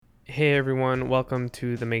Hey everyone, welcome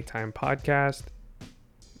to the Make Time podcast.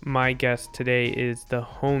 My guest today is the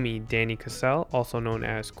homie Danny Cassell, also known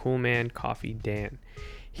as Cool Man Coffee Dan.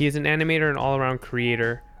 He is an animator and all-around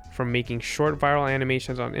creator, from making short viral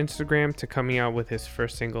animations on Instagram to coming out with his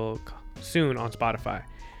first single soon on Spotify.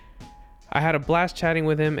 I had a blast chatting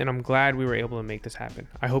with him and I'm glad we were able to make this happen.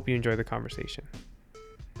 I hope you enjoy the conversation.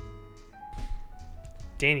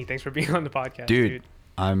 Danny, thanks for being on the podcast, dude.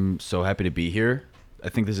 I'm so happy to be here. I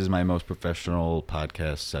think this is my most professional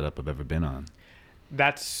podcast setup I've ever been on.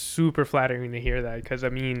 That's super flattering to hear that because, I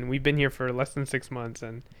mean, we've been here for less than 6 months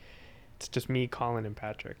and it's just me, Colin, and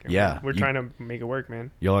Patrick. And Yeah. We're trying to make it work, man.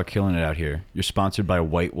 Y'all are killing it out here. You're sponsored by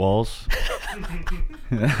White Walls,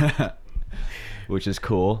 which is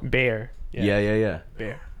cool. Bear. Yeah.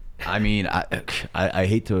 Bear. I mean, I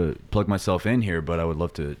hate to plug myself in here, but I would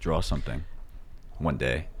love to draw something one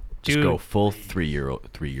day. Just Dude. go full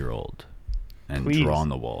three-year-old and Please. draw on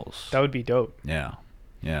the walls. That would be dope.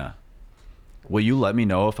 Yeah. Will you let me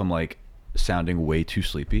know if I'm like sounding way too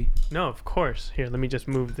sleepy? No, of course. Here, let me just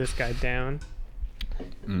move this guy down.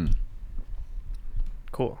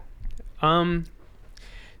 Cool.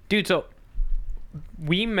 Dude, so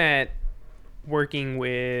we met working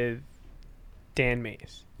with Dan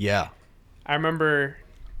Mays. Yeah. I remember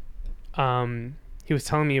he was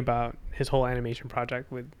telling me about his whole animation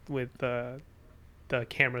project with the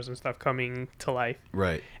cameras and stuff coming to life.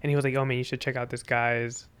 Right. And he was like, "Oh man, you should check out this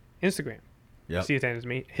guy's Instagram. Yeah. See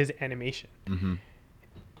his animation." Mm-hmm.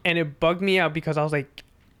 And it bugged me out because I was like,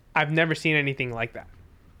 I've never seen anything like that.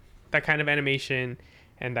 That kind of animation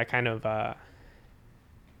and that kind of I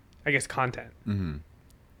guess content. Mm-hmm.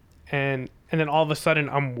 And then all of a sudden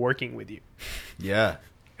I'm working with you. Yeah.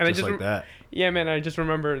 And just like that. Yeah, man, I just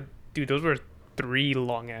remember, dude, those were 3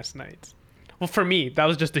 long ass nights. Well, for me, that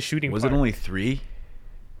was just the shooting Was part. it only 3?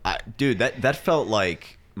 Dude, that felt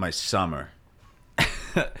like my summer.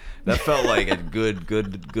 That felt like a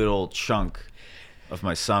good old chunk of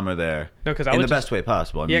my summer there. No, because I in was the best way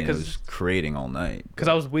possible. I Yeah, mean, it 'cause- was creating all night. because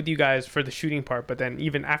I was with you guys for the shooting part, but then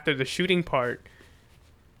even after the shooting part,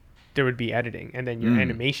 there would be editing and then your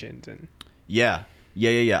animations and Yeah.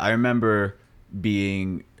 I remember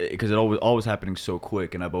being, because it always happening so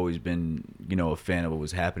quick, and I've always been, a fan of what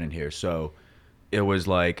was happening here. So it was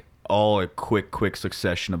like all a quick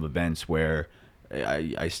succession of events where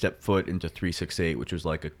I stepped foot into 368, which was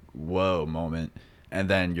like a whoa moment, and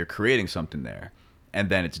then you're creating something there, and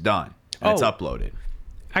then it's done and it's Oh. uploaded.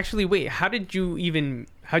 actually, wait, how'd you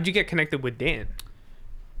get connected with Dan?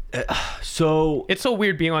 So It's so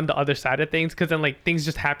weird being on the other side of things because then like things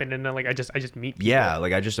just happen and then like I just meet people. yeah,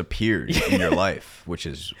 like I just appeared in your life, which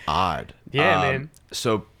is odd. Yeah, man.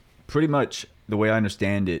 So pretty much the way I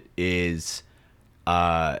understand it is,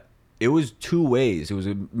 it was 2 ways. It was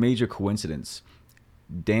a major coincidence.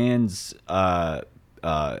 Dan's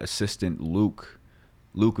assistant Luke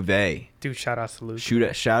Vey. Dude, shout outs to Luke.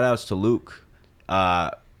 Shout outs to Luke.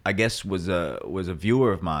 I guess was a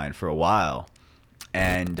viewer of mine for a while,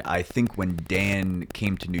 and I think when Dan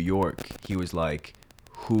came to New York, he was like,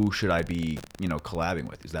 "Who should I be, collabing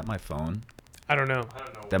with?" Is that my phone? I don't know. I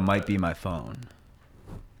don't know. That might be my phone.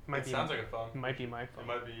 Might It sounds like a phone. might be my phone It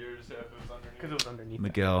might be yours if it was underneath. because it was underneath.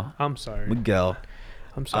 Miguel. I'm sorry.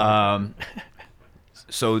 I'm sorry.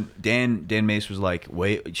 So Dan Mace was like,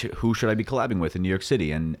 "Wait, who should I be collabing with in New York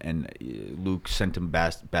City?" And Luke sent him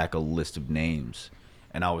back a list of names,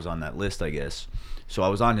 and I was on that list, I guess. So I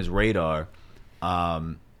was on his radar,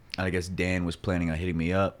 and I guess Dan was planning on hitting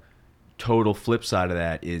me up. Total flip side of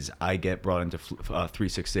that is I get brought into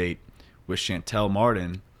 368 with Chantel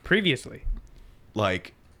Martin, Previously.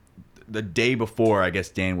 like the day before. I guess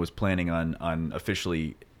Dan was planning on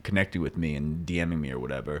officially connecting with me and DMing me or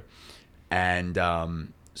whatever. And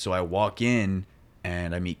so I walk in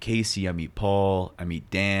and I meet Casey, I meet Paul, I meet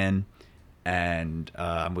Dan, and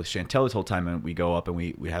I'm with Chantel this whole time, and we go up and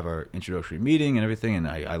we have our introductory meeting and everything, and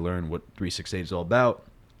I learn what 368 is all about.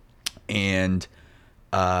 And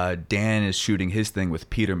Dan is shooting his thing with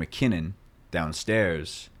Peter McKinnon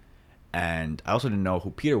downstairs, and I also didn't know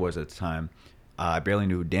who Peter was at the time. I barely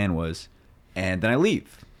knew who Dan was, and then I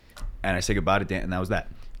leave, and I say goodbye to Dan, and that was that.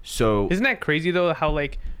 So Isn't that crazy though? How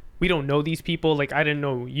like we don't know these people. Like I didn't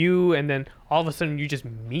know you, and then all of a sudden you just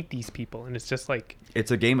meet these people, and it's just like it's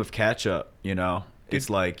a game of catch up, It's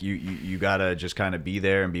like you gotta just kind of be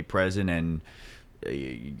there and be present and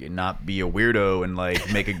not be a weirdo and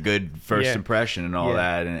like make a good first Yeah. impression and all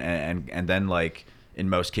Yeah. that, and then like in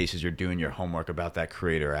most cases you're doing your homework about that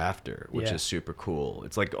creator after, which Yeah. is super cool.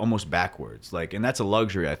 It's like almost backwards, like, and that's a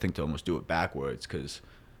luxury, I think, to almost do it backwards, because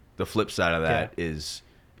the flip side of that is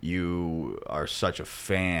you are such a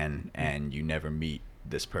fan and you never meet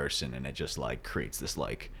this person, and it just like creates this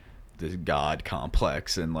like this god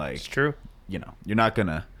complex, and like It's true. you know, you're not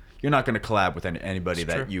gonna collab with anybody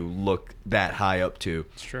It's that true. you look that high up to.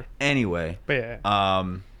 It's true. Anyway, But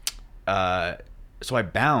yeah. so I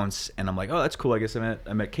bounce, and I'm like, oh, that's cool. I guess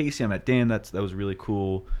I met Casey. I met Dan. That was a really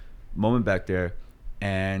cool moment back there.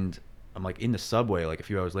 And I'm like in the subway. Like a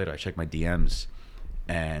few hours later, I check my DMs,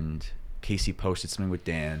 and Casey posted something with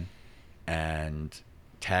Dan, and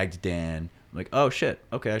tagged Dan. I'm like, oh shit.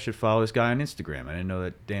 Okay, I should follow this guy on Instagram. I didn't know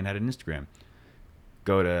that Dan had an Instagram.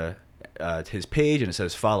 Go to his page, and it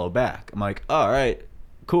says follow back. I'm like, oh, all right,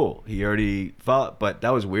 cool. He already followed, but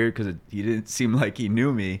that was weird because he didn't seem like he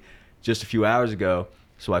knew me just a few hours ago.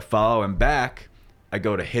 So I follow him back. I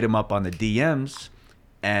go to hit him up on the DMs,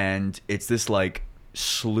 and it's this like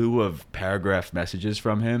slew of paragraph messages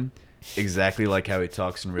from him, exactly like how he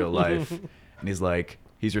talks in real life. And he's like,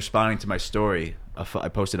 he's responding to my story. I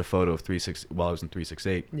posted a photo of 36 while I was in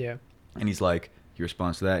 368, Yeah. and he's like, he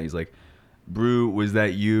responds to that. He's like, Brew, was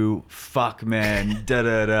that you? Fuck, man. Da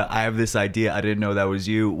da da. I have this idea. I didn't know that was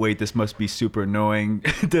you. Wait, this must be super annoying.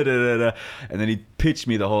 Da da da da. And then he pitched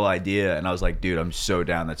me the whole idea, and I was like, dude, I'm so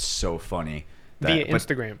down. That's so funny. Via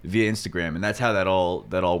Instagram. Via Instagram, and that's how that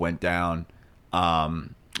all went down.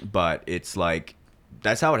 But it's like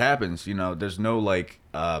that's how it happens. You know, there's no like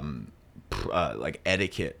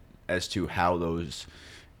etiquette as to how those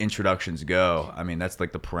introductions go. I mean, that's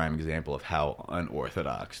like the prime example of how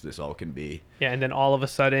unorthodox this all can be. Yeah, and then all of a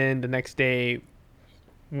sudden, the next day,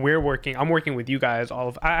 I'm working with you guys.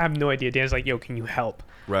 I have no idea. Dan's like, yo, can you help?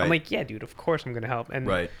 Right. I'm like, yeah, dude, of course I'm going to help. And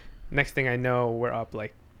Right. next thing I know, we're up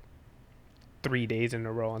like 3 days in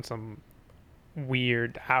a row on some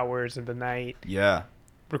weird hours of the night, Yeah.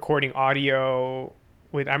 recording audio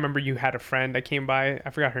with, I remember you had a friend that came by. I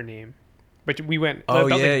forgot her name. But we went, Oh, that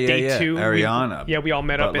was yeah, like yeah, day yeah. 2. Ariana. We all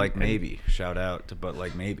met But up. like maybe. Shout out to But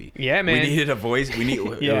Like Maybe. Yeah, man. We needed a voice.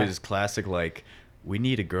 Yeah. It was classic like, we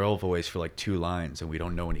need a girl voice for like 2 lines, and we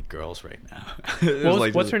don't know any girls right now.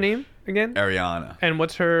 What's her name again? Ariana. And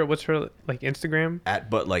what's her like Instagram? At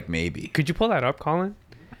But Like Maybe. Could you pull that up, Colin?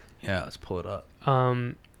 Yeah, let's pull it up.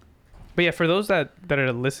 But yeah, for those that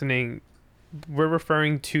are listening, we're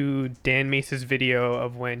referring to Dan Mace's video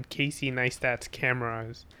of when Casey Neistat's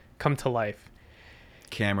cameras come to life.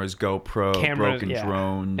 Cameras, GoPro, broken yeah.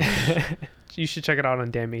 drones. You should check it out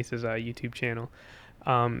on Dan Mace's YouTube channel.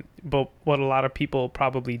 But what a lot of people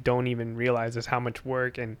probably don't even realize is how much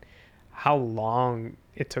work and how long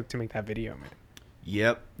it took to make that video, man.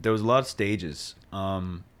 Yep, there was a lot of stages.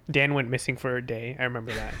 Dan went missing for a day. I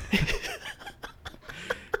remember that.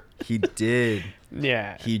 He did.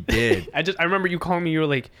 Yeah. He did. I remember you calling me. You were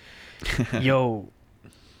like, "Yo,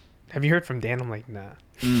 have you heard from Dan?" I'm like, "Nah."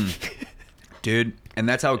 Dude, and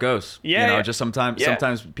that's how it goes. Yeah, you know, yeah. just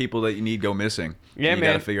sometimes people that you need go missing. Yeah, and you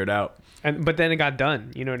man. gotta figure it out. But then it got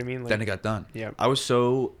done. You know what I mean? Like, Then it got done. Yeah. I was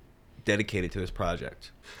so dedicated to this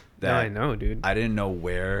project No, that I know, dude. I didn't know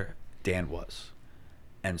where Dan was,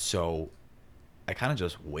 and so I kind of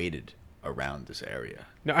just waited around this area.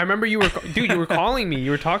 No, I remember you were, dude. You were calling me.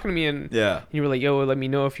 You were talking to me, and Yeah. you were like, "Yo, let me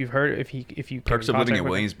know if you've heard if you." Perks came of living contact in with him."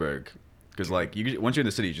 Williamsburg, because like once you're in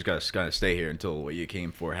the city, you just gotta kind of stay here until what you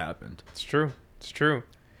came for happened. It's true. It's true.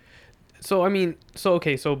 So I mean,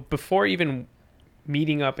 okay. So before even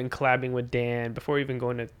meeting up and collabing with Dan, before even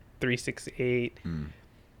going to 368,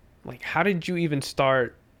 like, how did you even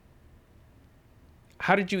start?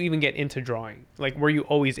 How did you even get into drawing? Like, were you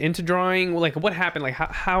always into drawing? Like, what happened? Like,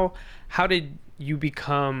 how did you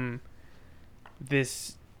become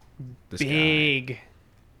this This big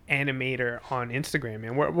animator on Instagram,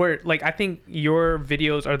 man? Where like, I think your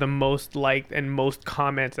videos are the most liked and most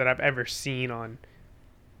comments that I've ever seen on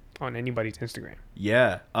anybody's Instagram.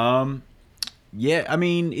 Yeah. Yeah, I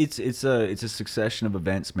mean, it's a succession of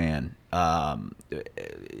events, man. I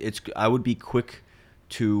would be quick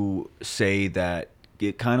to say that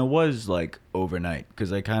it kind of was like overnight,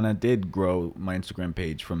 because I kind of did grow my Instagram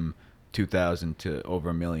page from 2,000 to over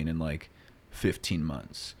 1 million in like 15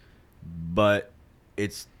 months. But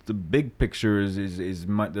it's the big picture is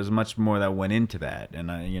much, there's much more that went into that, and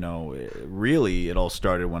really it all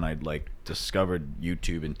started when I like discovered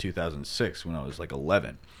YouTube in 2006 when I was like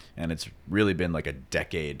 11, and it's really been like a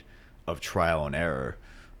decade of trial and error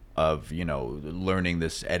of learning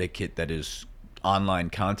this etiquette that is online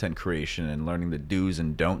content creation, and learning the do's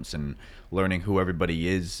and don'ts, and learning who everybody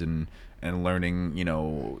is, and learning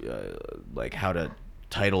like how to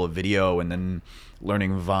title a video, and then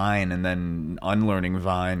learning Vine, and then unlearning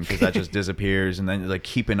Vine because that just disappears, and then like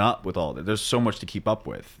keeping up with all that. There's so much to keep up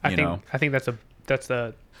with. I think that's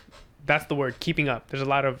the word, keeping up. There's a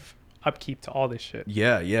lot of upkeep to all this shit.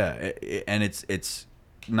 Yeah, and it's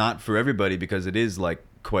not for everybody because it is like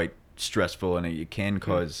quite stressful and it can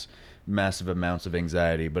cause massive amounts of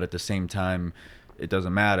anxiety. But at the same time, it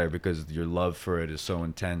doesn't matter because your love for it is so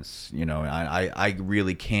intense. You know, I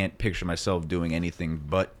really can't picture myself doing anything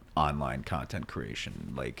but online content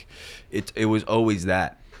creation. Like it was always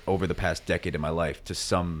that over the past decade of my life to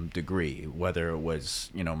some degree, whether it was,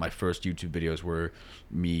 you know, my first YouTube videos were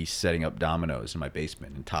me setting up dominoes in my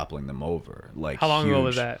basement and toppling them over. Like, How long ago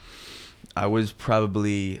was that? I was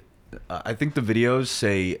probably, I think the videos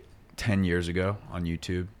say 10 years ago on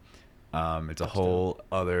YouTube. It's a whole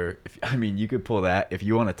other, I mean, you could pull that if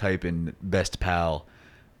you want to type in best pal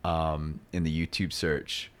in the YouTube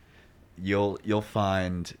search, you'll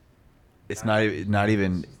find it's not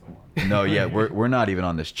even no, yeah, we're not even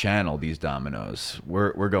on this channel, these dominoes.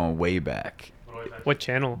 We're going way back. What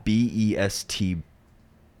channel? BESTPAL,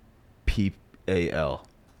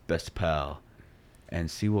 best pal. And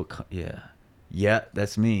see what yeah,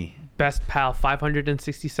 that's me. Best pal,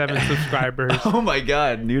 567 subscribers. Oh my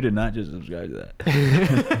god, new to not just subscribe to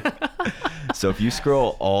that. So if you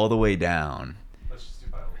scroll all the way down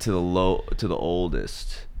to the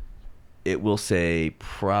oldest, it will say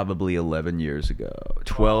probably 11 years ago,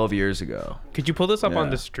 12 years ago. Could you pull this up on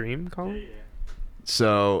Yeah. the stream, Colin?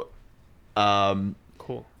 So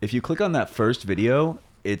Cool. if you click on that first video,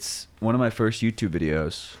 it's one of my first YouTube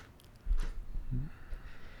videos.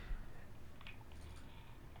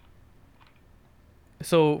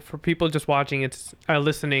 So for people just watching,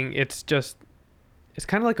 listening, it's kind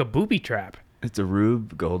of like a booby trap. It's a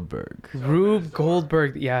Rube Goldberg. Rube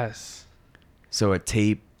Goldberg, yes. So a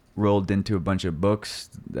tape rolled into a bunch of books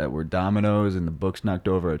that were dominoes, and the books knocked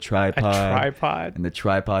over a tripod. A tripod. And the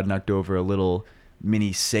tripod knocked over a little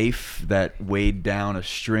mini safe that weighed down a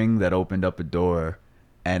string that opened up a door.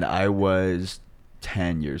 And I was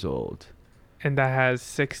 10 years old. And that has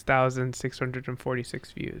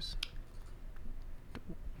 6,646 views.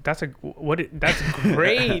 That's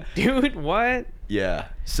great, dude. What? Yeah.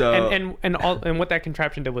 So And what that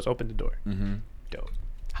contraption did was open the door. Mm-hmm. Dope.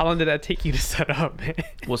 How long did that take you to set up, man?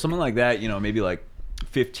 Well, something like that, you know, maybe like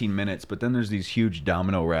 15 minutes. But then there's these huge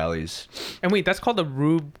domino rallies. And wait, that's called the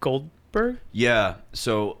Rube Goldberg? Yeah.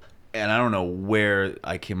 So, and I don't know where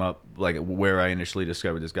I came up, like where I initially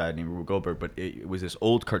discovered this guy named Rube Goldberg, but it was this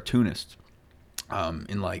old cartoonist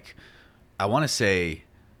in like, I want to say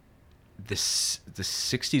the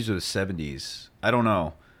 60s or the 70s. I don't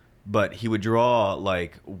know. But he would draw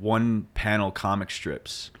like one panel comic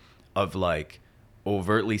strips of like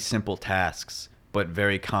overtly simple tasks, but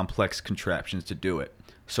very complex contraptions to do it.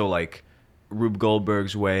 So like Rube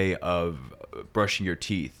Goldberg's way of brushing your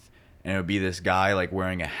teeth. And it would be this guy like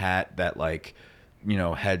wearing a hat that like, you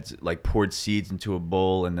know, had like poured seeds into a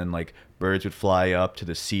bowl, and then like birds would fly up to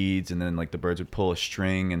the seeds, and then like the birds would pull a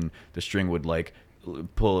string, and the string would like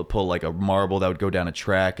pull like a marble that would go down a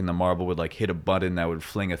track, and the marble would like hit a button that would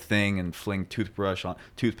fling a thing and fling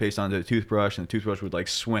toothpaste onto the toothbrush, and the toothbrush would like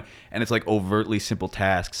swim. And it's like overtly simple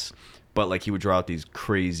tasks, but like he would draw out these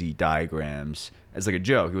crazy diagrams as like a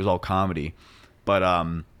joke. It was all comedy. But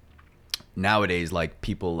nowadays like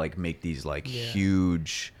people like make these like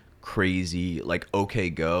huge crazy like OK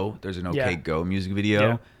Go. There's an OK Go music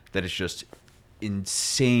video that is just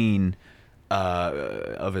insane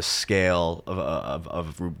of a scale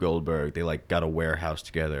of Rube Goldberg. They like got a warehouse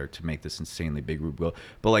together to make this insanely big Rube Goldberg.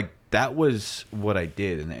 But like that was what I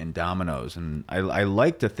did in dominoes, and I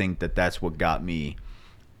like to think that that's what got me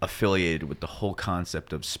affiliated with the whole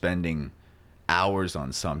concept of spending hours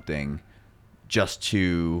on something just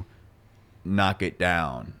to knock it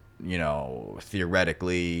down, you know,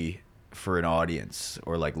 theoretically for an audience,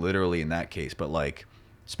 or like literally in that case, but like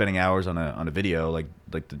spending hours on a video like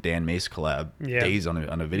the Dan Mace collab, days on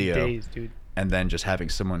a video, days, dude, and then just having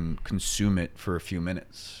someone consume it for a few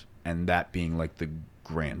minutes, and that being like the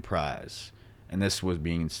grand prize. And this was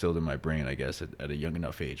being instilled in my brain, I guess, at a young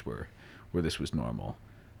enough age where this was normal.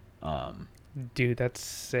 Dude, that's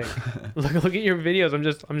sick. look at your videos. I'm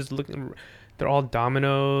just looking. They're all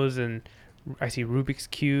dominoes, and I see Rubik's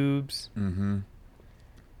cubes. Mm-hmm.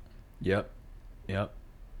 Yep.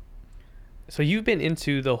 So you've been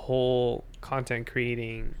into the whole content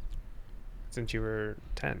creating since you were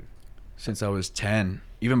 10. Since I was 10.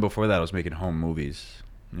 Even before that, I was making home movies,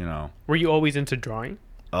 you know. Were you always into drawing?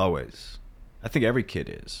 Always. I think every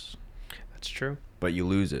kid is. That's true. But you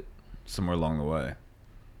lose it somewhere along the way.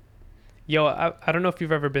 Yo, I don't know if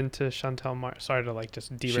you've ever been to Chantel sorry to like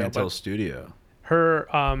just derail. Chantel's studio. Her,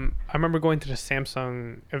 I remember going to the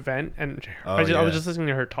Samsung event, and I was just listening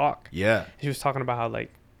to her talk. Yeah. She was talking about how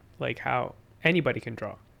like how anybody can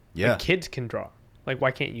draw. Yeah. Like kids can draw. Like,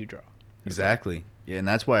 why can't you draw? Exactly. Yeah, and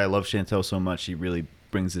that's why I love Chantel so much. She really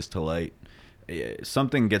brings this to light.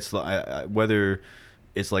 Something gets whether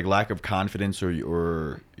it's like lack of confidence or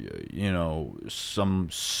you know, some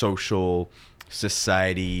social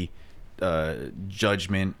society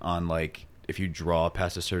judgment on like if you draw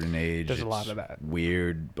past a certain age. There's a it's lot of that.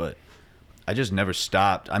 weird, but I just never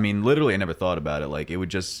stopped. I mean, literally, I never thought about it. Like, it would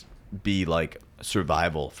just be like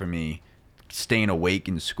survival for me, staying awake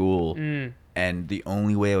in school. And the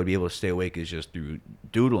only way I would be able to stay awake is just through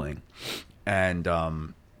doodling. And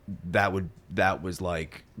that was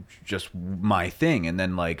like just my thing. And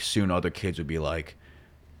then like soon other kids would be like,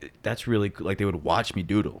 that's really like they would watch me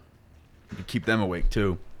doodle to keep them awake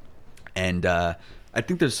too. And I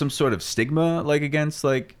think there's some sort of stigma like against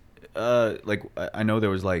like I know there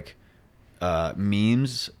was like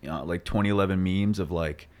memes, like 2011 memes of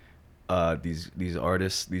like these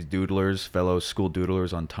artists, these doodlers, fellow school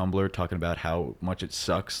doodlers on Tumblr talking about how much it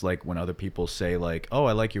sucks like when other people say like, oh,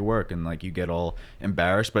 I like your work, and like you get all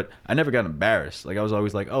embarrassed. But I never got embarrassed. Like I was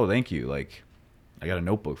always like, oh, thank you. Like I got a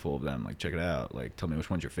notebook full of them. Like check it out. Like tell me which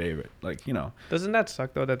one's your favorite. Like, you know. Doesn't that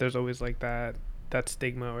suck though that there's always like that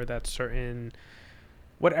stigma or that certain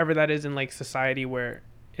whatever that is in like society where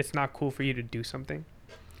it's not cool for you to do something?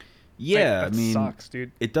 Yeah, like, that I mean, sucks,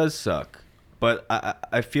 dude. It does suck, but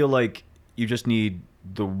I feel like you just need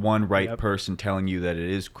the one right person telling you that it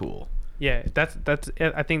is cool. Yeah, that's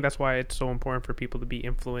I think that's why it's so important for people to be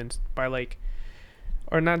influenced by like,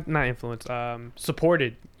 or not influenced,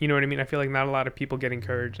 supported. You know what I mean? I feel like not a lot of people get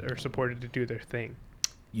encouraged or supported to do their thing.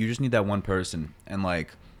 You just need that one person, and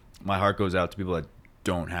like my heart goes out to people that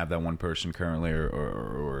don't have that one person currently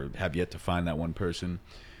or have yet to find that one person.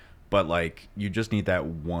 But like you just need that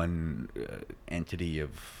one entity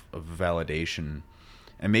of validation,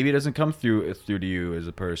 and maybe it doesn't come through to you as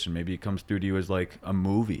a person. Maybe it comes through to you as like a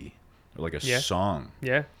movie or like a song.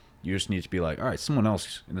 Yeah. You just need to be like, all right, someone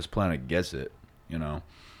else in this planet gets it. You know,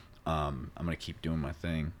 I'm gonna keep doing my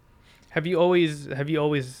thing. Have you always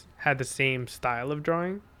had the same style of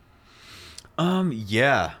drawing?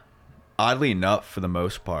 Yeah. Oddly enough, for the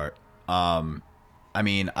most part. I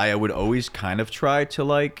mean, I would always kind of try to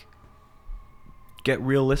like get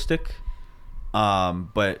realistic.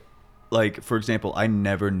 But like, for example, I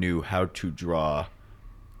never knew how to draw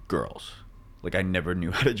girls. Like I never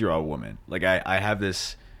knew how to draw a woman. Like I have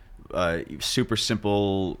this super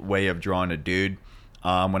simple way of drawing a dude.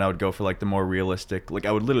 When I would go for like the more realistic, like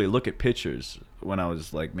I would literally look at pictures when I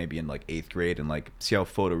was like maybe in like 8th grade and like see how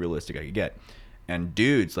photorealistic I could get. And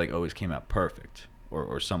dudes like always came out perfect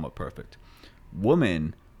or somewhat perfect.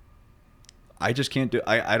 Woman, I just can't do.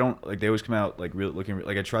 I don't like. They always come out like real looking.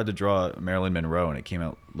 Like I tried to draw Marilyn Monroe and it came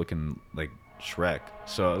out looking like Shrek.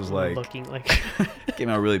 So I was like, looking like it came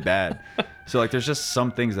out really bad. So like, there's just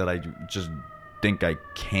some things that I just think I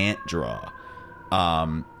can't draw.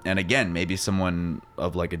 And again, maybe someone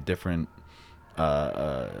of like a different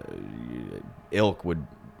ilk would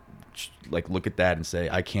like look at that and say,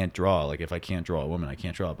 I can't draw. Like if I can't draw a woman, I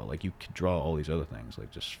can't draw. But like you can draw all these other things.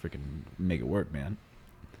 Like just freaking make it work, man.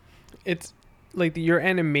 it's like your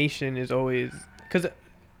animation is always, because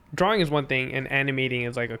drawing is one thing and animating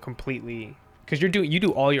is like a completely, because you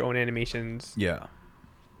do all your own animations. Yeah.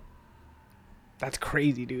 That's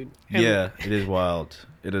crazy, dude. And yeah, it is wild.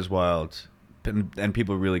 It is wild. And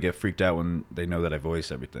people really get freaked out when they know that I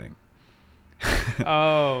voice everything.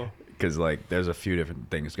 Oh. Because like there's a few different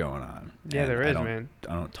things going on. Yeah, there is, man.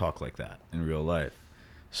 I don't talk like that in real life.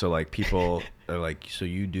 So like people are like, so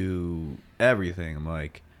you do everything? I'm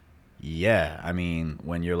like, yeah. I mean,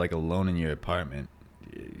 when you're like alone in your apartment,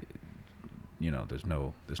 you know, there's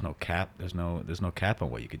no cap. There's no cap on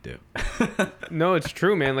what you could do. No, it's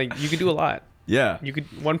true, man. Like you could do a lot. Yeah.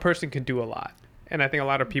 One person could do a lot. And I think a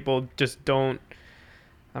lot of people just don't,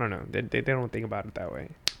 I don't know, they don't think about it that way.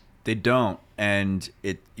 They don't. And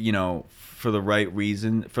it, you know, for the right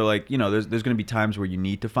reason, for like, you know, there's going to be times where you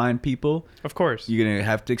need to find people. Of course. You're going to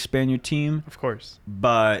have to expand your team. Of course.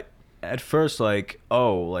 But at first, like,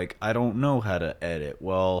 oh, like, I don't know how to edit.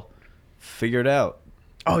 Well, figure it out.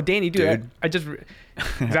 Oh, Danny, dude. I just,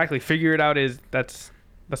 exactly, figure it out that's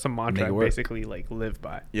a mantra I basically like live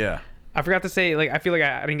by. Yeah. I forgot to say, like, I feel like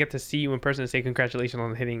I didn't get to see you in person and say congratulations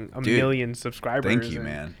on hitting a million subscribers. Thank you,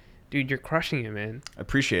 man. Dude, you're crushing it, man. I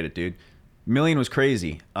appreciate it, dude. Million was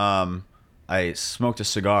crazy. I smoked a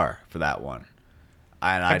cigar for that one.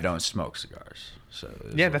 And I don't smoke cigars. So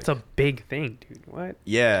yeah, that's a big thing, dude. What?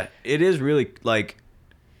 Yeah, it is really, like,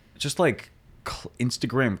 just, like,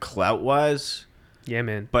 Instagram clout-wise. Yeah,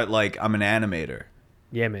 man. But, like, I'm an animator.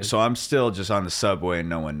 Yeah, man. So I'm still just on the subway and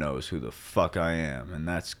no one knows who the fuck I am. And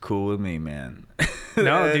that's cool with me, man.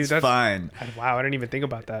 No, dude, that's fine. Wow, I didn't even think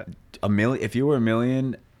about that. If you were a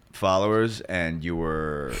million, followers and you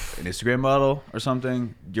were an Instagram model or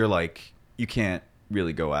something, you're like, you can't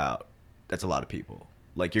really go out. That's a lot of people.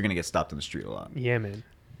 Like, you're gonna get stopped in the street a lot. Yeah, man.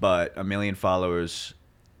 But 1 million followers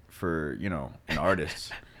for, you know, an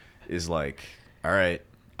artist is like, all right.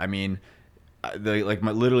 I mean,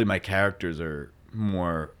 literally my characters are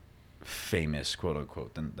more famous, quote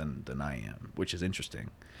unquote, than I am, which is interesting.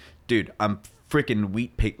 Dude, I'm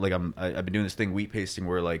freaking I've been doing this thing, wheat pasting,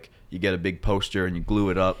 where like you get a big poster and you glue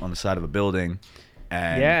it up on the side of a building,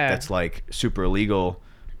 and that's like super illegal.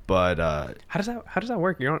 But how does that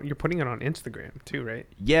work? You're putting it on Instagram too, right?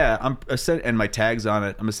 Yeah, and my tags on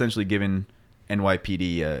it. I'm essentially giving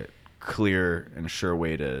NYPD a clear and sure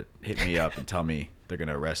way to hit me up and tell me they're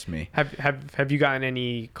gonna arrest me. Have you gotten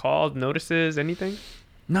any calls, notices, anything?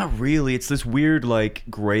 Not really. It's this weird like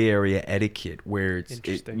gray area etiquette where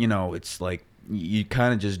it's like you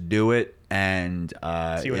kind of just do it, and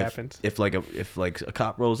see what happens. If a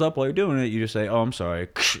cop rolls up while you're doing it, you just say, "Oh, I'm sorry,"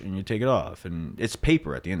 and you take it off. And it's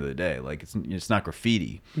paper at the end of the day. Like it's not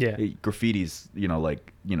graffiti. Yeah, graffiti's you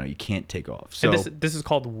can't take off. So and this is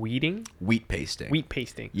called weeding. Wheat pasting. Wheat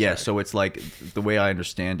pasting. Yeah. Sorry. So it's like the way I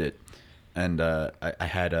understand it, and I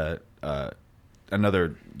had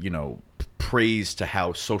another praise to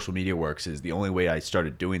how social media works is the only way I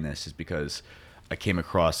started doing this is because I came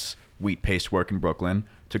across wheat paste work in Brooklyn,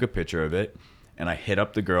 took a picture of it, and I hit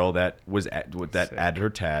up the girl that added her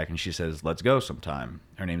tag, and she says, "Let's go sometime."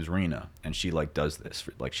 Her name's Rena, and she like does this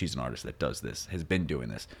she's an artist that does this, has been doing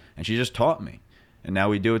this, and she just taught me, and now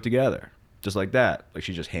we do it together, just like that. Like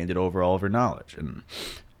she just handed over all of her knowledge, and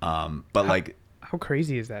how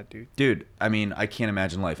crazy is that, dude? Dude, I mean, I can't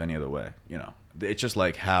imagine life any other way. It's just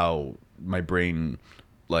like how my brain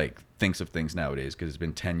like thinks of things nowadays because it's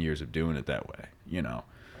been 10 years of doing it that way.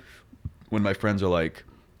 When my friends are like,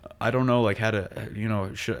 I don't know, like how to,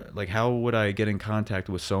 how would I get in contact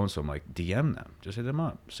with so and so? I'm like, DM them, just hit them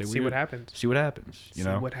up, see what happens. See what happens. See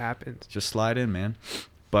what happens. Just slide in, man.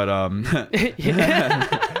 But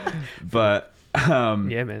yeah,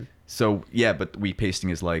 man. So yeah, but wheat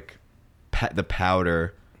pasting is like the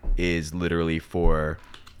powder is literally for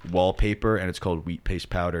wallpaper, and it's called wheat paste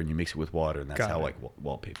powder, and you mix it with water, and that's how like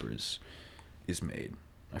wallpaper is made.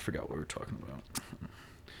 I forgot what we were talking about.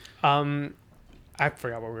 I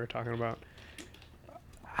forgot what we were talking about.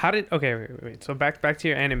 Wait. So back to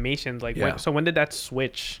your animations. Like, when did that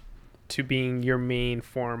switch to being your main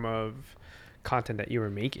form of content that you were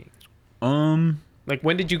making? Like,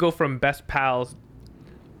 when did you go from Best Pals?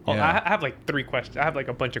 Oh, I have like 3 questions. I have like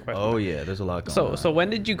a bunch of questions. Oh yeah, there's a lot going on. So when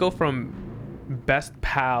did you go from Best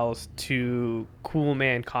Pals to Cool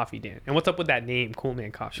Man Coffee Dan? And what's up with that name, Cool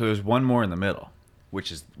Man Coffee? So there's one more in the middle,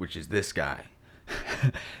 which is this guy.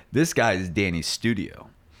 This guy is Danny Studio.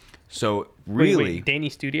 So really, wait, Danny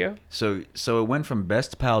Studio? So it went from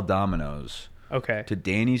Best Pal Domino's to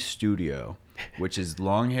Danny Studio, which is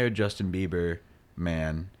long-haired Justin Bieber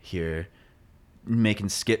man here making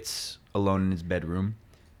skits alone in his bedroom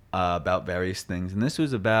about various things. And this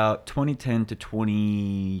was about 2010 to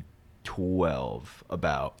 2012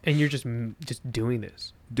 about. And you're just doing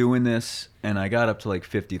this. And I got up to like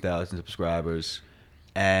 50,000 subscribers,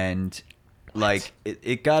 and like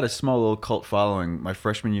it got a small little cult following. My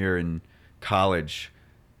freshman year in college,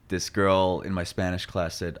 this girl in my Spanish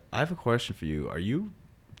class said, "I have a question for you. Are you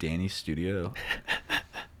Danny Studio?"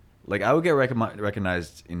 Like, I would get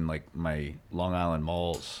recognized in like my Long Island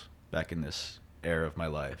malls back in this era of my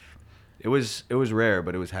life. It was rare,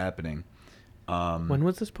 but it was happening. When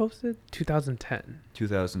was this posted? 2010.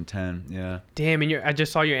 2010, yeah. Damn, and I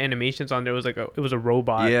just saw your animations on there. It was a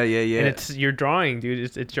robot. Yeah. And it's your drawing,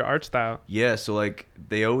 dude. It's your art style. Yeah, so like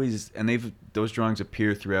those drawings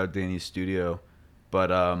appear throughout Danny's studio, but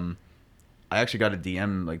I actually got a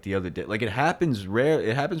DM like the other day. Like, it happens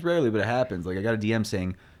rarely, but it happens. Like, I got a DM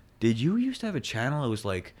saying, "Did you used to have a channel that was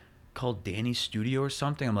like called Danny's Studio or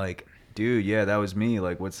something?" I'm like, "Dude, yeah, that was me.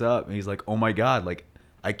 Like, what's up?" And he's like, "Oh my God, like,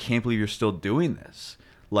 I can't believe you're still doing this.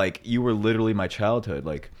 Like, you were literally my childhood."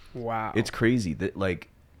 Like, wow. It's crazy that like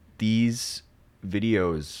these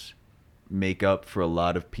videos make up for a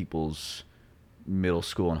lot of people's middle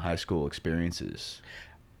school and high school experiences.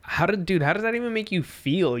 How does that even make you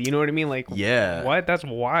feel? You know what I mean? Like, yeah. What? That's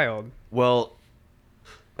wild. Well,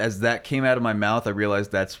 as that came out of my mouth, I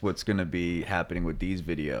realized that's what's going to be happening with these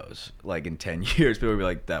videos. Like, in 10 years, people will be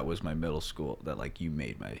like, "That was my middle school. That, like, you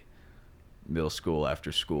made my middle school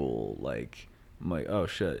after school." Like, I'm like, "Oh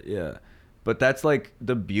shit, yeah." But that's like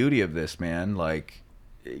the beauty of this, man. Like,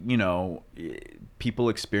 people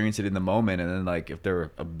experience it in the moment, and then like if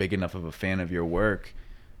they're a big enough of a fan of your work,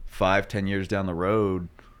 5-10 years down the road,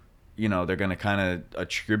 you know, they're gonna kind of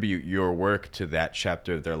attribute your work to that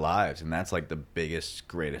chapter of their lives, and that's like the biggest,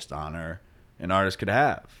 greatest honor an artist could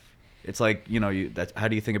have. It's like, you know, that's how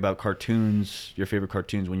do you think about cartoons, your favorite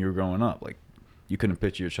cartoons when you were growing up? Like, you couldn't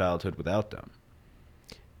picture your childhood without them.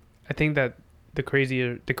 I think that the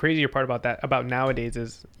crazier part about nowadays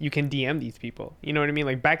is you can DM these people. You know what I mean?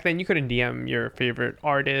 Like back then you couldn't DM your favorite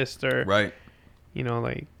artist or Right. you know,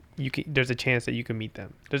 like there's a chance that you can meet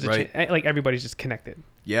them. There's a Right. chance, like everybody's just connected.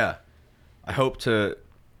 Yeah. I hope to,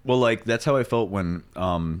 well, like, that's how I felt when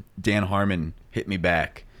Dan Harmon hit me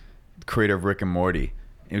back, creator of Rick and Morty.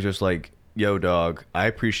 He was just like, yo, dog, I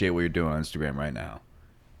appreciate what you're doing on Instagram right now.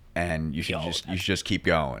 And you should just keep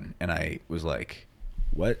going. And I was like,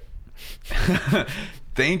 what?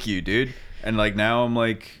 Thank you, dude. And like now I'm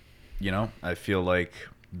like, you know, I feel like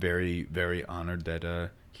very, very honored that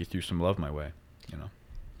he threw some love my way, you know.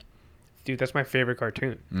 Dude, that's my favorite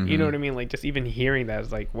cartoon. Mm-hmm. You know what I mean? Like just even hearing that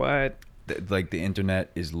is like, what? Like the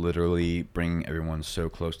internet is literally bringing everyone so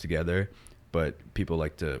close together, but people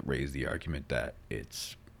like to raise the argument that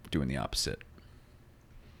it's doing the opposite.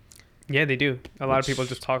 Yeah, they do. A lot of people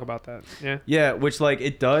just talk about that. Yeah. Yeah, which like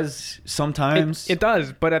it does sometimes. It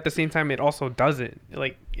does, but at the same time, it also doesn't.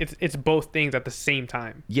 Like it's both things at the same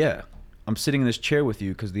time. Yeah, I'm sitting in this chair with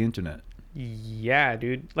you because the internet. Yeah,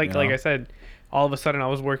 dude. Like You know? like I said, all of a sudden I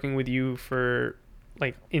was working with you for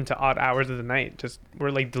like into odd hours of the night. Just we're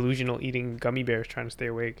like delusional eating gummy bears trying to stay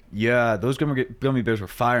awake. Yeah, those gummy bears were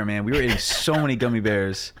fire, man. We were eating so many gummy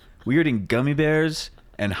bears. We were eating gummy bears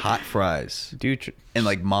and hot fries Dude, and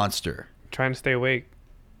like Monster. trying to stay awake.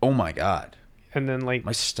 Oh my god, And then like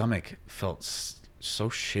my stomach felt so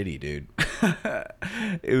shitty, dude.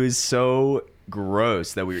 It was so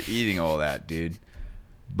gross that we were eating all that, dude.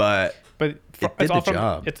 But it did it's all the from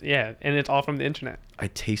job. and it's all from the internet. I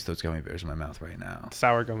taste those gummy bears in my mouth right now.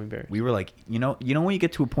 Sour gummy bears. We were like, you know when you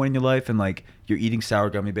get to a point in your life and like you're eating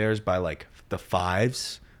sour gummy bears by like the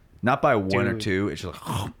fives, not by one or Dude. two. It's just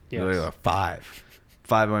like, Yes. you're like five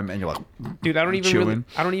of them, and you're like, Dude, I don't even chewing.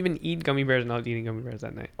 I don't even eat gummy bears, and I was eating gummy bears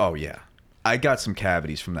that night. Oh yeah, I got some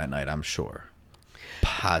cavities from that night. I'm sure.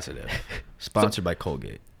 Positive. Sponsored by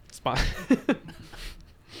Colgate. Spot.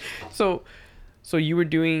 so you were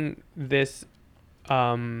doing this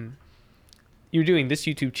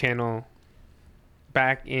YouTube channel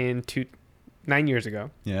back in 9 years ago.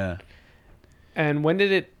 Yeah. And when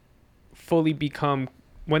did it become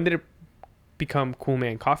Cool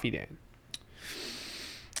Man Coffee Dan?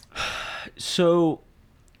 So,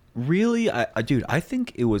 really, dude, I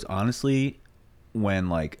think it was honestly when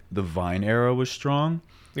like the Vine era was strong.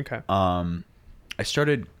 Okay. I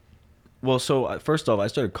started. Well, so first off, I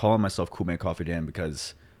started calling myself Cool Man Coffee Dan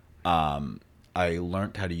because I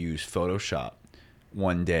learned how to use Photoshop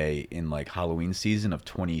one day in like Halloween season of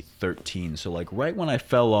 2013. So like right when I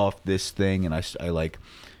fell off this thing and I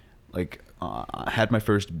had my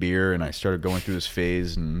first beer and I started going through this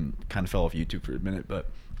phase and kind of fell off YouTube for a minute, but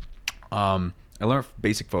I learned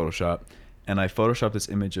basic Photoshop and I photoshopped this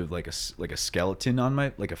image of like a skeleton on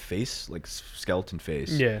my like a face, like skeleton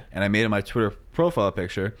face. Yeah. And I made it my Twitter profile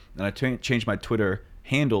picture and I changed my Twitter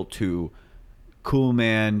handle to Cool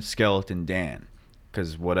Man Skeleton Dan,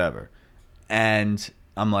 because whatever. And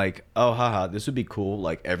I'm like, oh haha, this would be cool.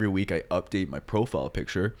 Like every week I update my profile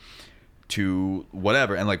picture to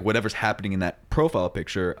whatever, and like whatever's happening in that profile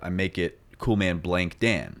picture, I make it Cool Man blank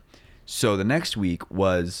Dan. So the next week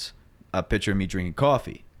was a picture of me drinking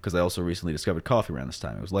coffee, because I also recently discovered coffee around this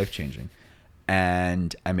time. It was life changing,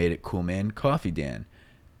 and I made it Cool Man Coffee Dan.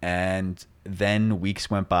 And then weeks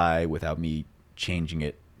went by without me changing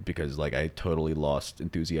it because like I totally lost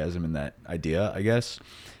enthusiasm in that idea, I guess.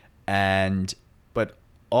 But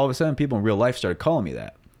all of a sudden people in real life started calling me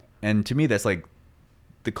that. And to me that's like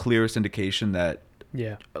the clearest indication that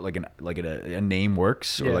Yeah. like a name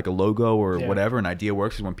works, or Yeah. like a logo or Yeah. whatever, an idea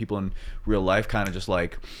works, is when people in real life kind of just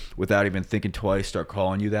like without even thinking twice start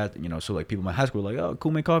calling you that, you know. So like people in my high school were like, oh,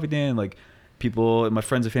 Cool Man Coffee Dan, like people, my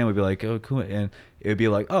friends and family would be like, oh, cool, and it would be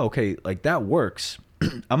like, oh, okay, like that works.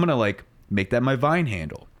 I'm gonna like make that my Vine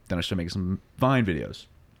handle. Then I started making some Vine videos,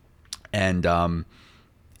 and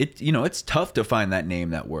it's tough to find that name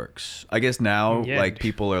that works. I guess now like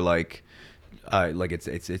people are like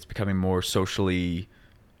it's becoming more social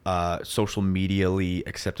medially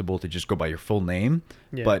acceptable to just go by your full name.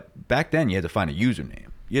 Yeah. But back then you had to find a username.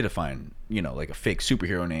 You had to find, like a fake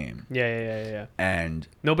superhero name. Yeah. And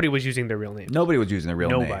Nobody was using their real name. nobody was using their real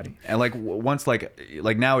Nobody. name. And like once like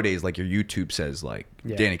nowadays, like your YouTube says like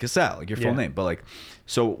Yeah. Danny Cassell, like your full Yeah. name. But like,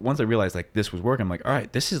 so once I realized like this was working, I'm like, all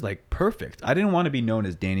right, this is like perfect. I didn't want to be known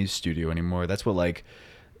as Danny's Studio anymore. That's what like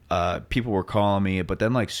people were calling me, but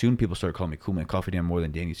then like soon people started calling me Cool Man Coffee Dan more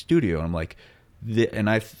than Danny Studio, and I'm like, and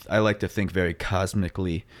I like to think very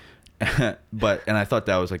cosmically, but and I thought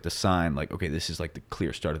that was like the sign, like okay, this is like the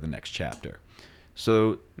clear start of the next chapter.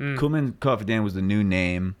 So Cool Man Coffee Dan was the new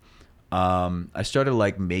name. I started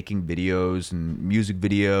like making videos and music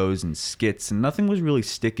videos and skits, and nothing was really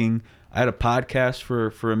sticking. I had a podcast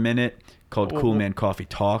for a minute called Cool Man Coffee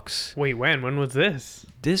Talks. Wait, when was this?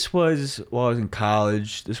 This was while I was in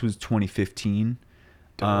college. This was 2015.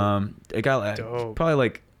 Dope. It got Dope. probably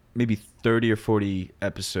like maybe 30 or 40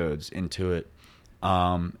 episodes into it.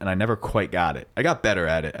 And I never quite got it. I got better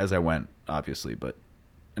at it as I went, obviously, but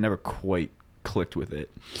I never quite clicked with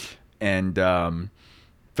it. And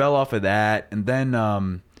fell off of that. And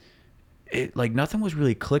then it like nothing was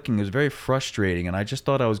really clicking. It was very frustrating. And I just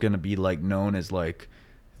thought I was going to be like known as like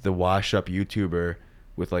the wash up YouTuber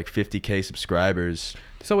with like 50K subscribers.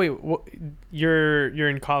 So wait, you're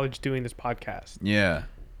in college doing this podcast. Yeah.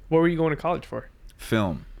 What were you going to college for?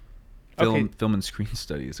 Film Okay. and screen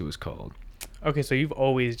studies, it was called. Okay, so you've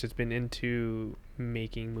always just been into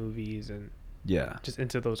making movies and Yeah. just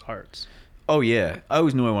into those arts. Oh yeah, I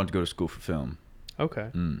always knew I wanted to go to school for film. Okay.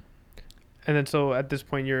 Mm. And then so at this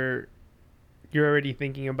point you're already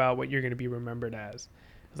thinking about what you're going to be remembered as.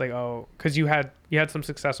 It's like, oh, cuz you had some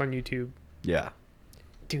success on YouTube. Yeah.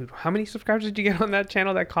 Dude, how many subscribers did you get on that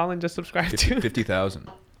channel that Colin just subscribed to? 50,000.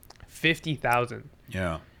 50,000.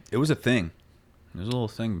 Yeah. It was a thing. It was a little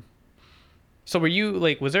thing. So were you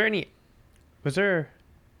like was there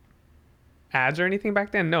ads or anything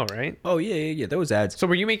back then? No, right? Oh yeah. There was ads. So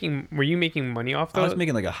were you making money off I those? was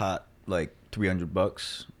making like a hot like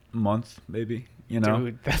 $300 a month, maybe. You know.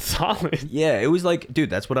 Dude, that's solid. Yeah, it was like, dude,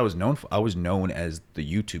 that's what I was known for. I was known as the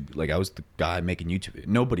YouTube, like I was the guy making YouTube videos.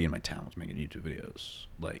 Nobody in my town was making YouTube videos.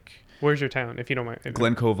 Like Where's your town, if you don't mind?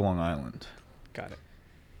 Glen Cove, Long Island. Got it.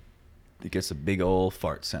 It gets a big old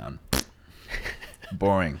fart sound.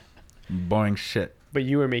 Boring shit. But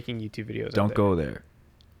you were making YouTube videos. out Don't there. go there.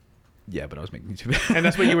 Yeah, but I was making YouTube videos. And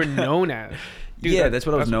that's what you were known as. Dude, Yeah, that's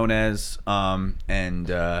what I was known as. And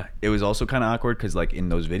it was also kind of awkward because like in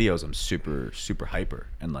those videos, I'm super hyper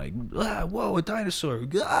and like, whoa, a dinosaur.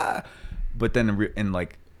 Ah. But then in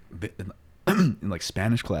like in like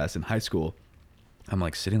Spanish class in high school, I'm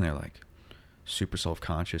like sitting there like super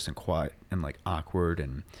self-conscious and quiet and like awkward,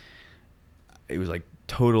 and it was like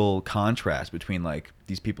total contrast between like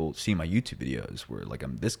these people seeing my YouTube videos where like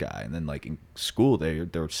I'm this guy, and then like in school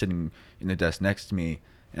they're sitting in the desk next to me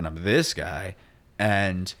and I'm this guy.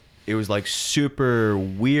 And it was like super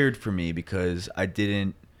weird for me because I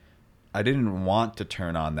didn't want to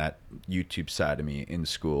turn on that YouTube side of me in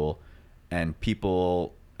school, and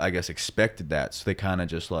people I guess expected that, so they kind of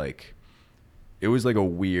just like, it was like a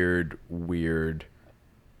weird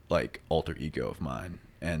like alter ego of mine,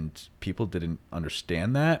 and people didn't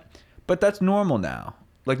understand that. But that's normal now.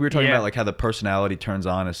 Like we were talking about like how the personality turns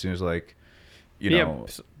on as soon as like the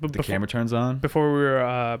camera turns on.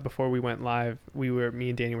 Before we went live, me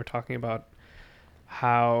and Danny were talking about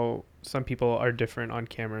how some people are different on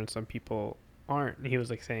camera and some people aren't. And he was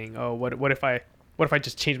like saying, "Oh, what if I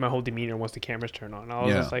just change my whole demeanor once the cameras turn on?" I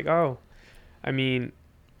was just like, "Oh, I mean,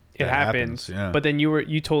 it happens." Yeah. But then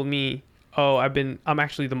you told me, "Oh, I'm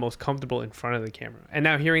actually the most comfortable in front of the camera." And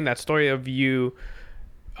now hearing that story of you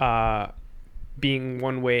being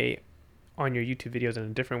one way on your YouTube videos and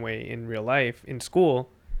a different way in real life in school,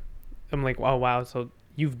 I'm like, oh wow, so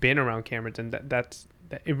you've been around cameras, and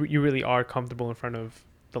you really are comfortable in front of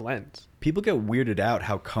the lens. People get weirded out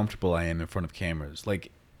how comfortable I am in front of cameras. Like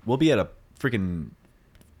we'll be at a freaking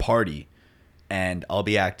party and I'll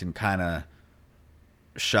be acting kind of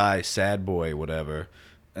shy, sad boy, whatever,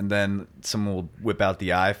 and then someone will whip out the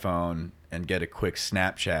iPhone and get a quick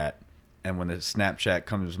Snapchat, and when the Snapchat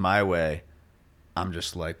comes my way, I'm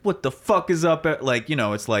just like, what the fuck is up? Like,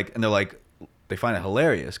 it's like, and they're like, they find it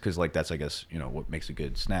hilarious because like that's, I guess, what makes a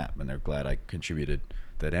good snap, and they're glad I contributed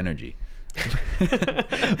that energy.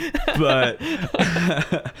 but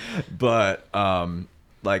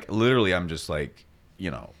like literally I'm just like,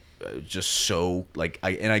 just so like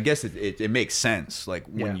I guess it makes sense like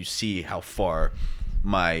when you see how far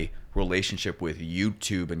my relationship with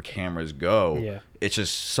YouTube and cameras go. It's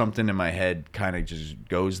just something in my head kind of just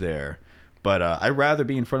goes there. But I'd rather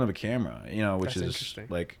be in front of a camera, which is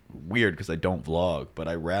like weird because I don't vlog, but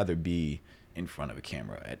I'd rather be in front of a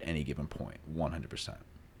camera at any given point, 100%.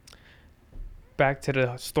 Back to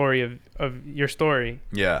the story of your story.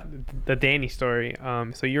 Yeah. The Danny story.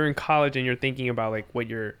 So you're in college and you're thinking about like what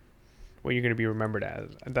you're going to be remembered as.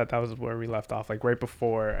 That was where we left off, like right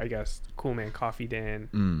before, I guess, Cool Man Coffee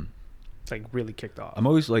Dan like really kicked off? I'm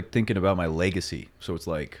always like thinking about my legacy. So it's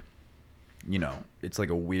like, you know, it's like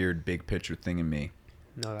a weird big picture thing in me.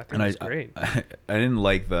 No, that thing was great. I didn't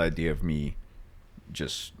like the idea of me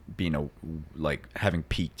just being like having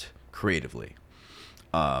peaked creatively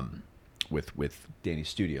with Danny's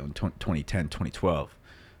Studio in 2010, 2012.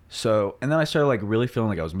 So, and then I started like really feeling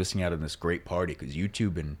like I was missing out on this great party because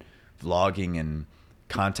YouTube and vlogging and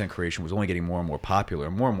content creation was only getting more and more popular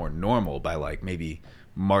and more normal by like maybe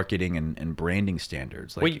marketing and branding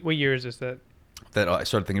standards. Like What year is this that I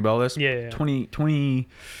started thinking about all this? Yeah.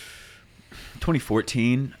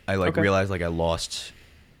 2014, I like Okay. realized like I lost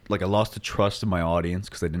the trust of my audience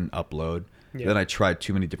because I didn't upload. Yeah. Then I tried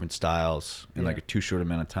too many different styles in like Yeah. a too short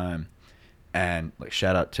amount of time. And like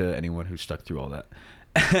shout out to anyone who stuck through all that.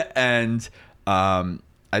 And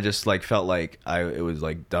I just like felt like it was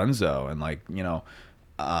like donezo and like, you know,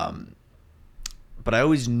 but I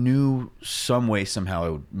always knew some way somehow I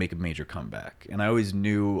would make a major comeback. And I always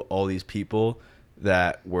knew all these people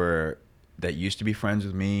that used to be friends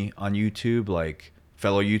with me on YouTube, like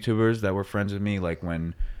fellow YouTubers that were friends with me, like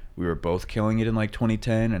when we were both killing it in like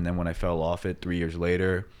 2010, and then when I fell off it 3 years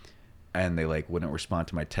later, and they like wouldn't respond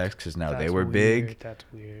to my texts because now they were big. That's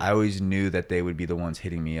weird. I always knew that they would be the ones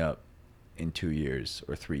hitting me up in 2 years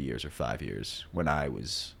or 3 years or 5 years when I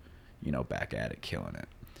was, you know, back at it killing it,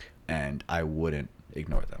 and I wouldn't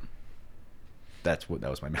ignore them. That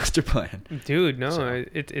was my master plan. Dude, no, So-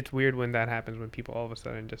 it's weird when that happens, when people all of a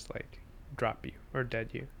sudden just like drop you or dead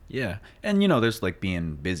you. Yeah, and you know, there's like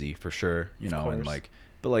being busy for sure, you Of know, and course. like,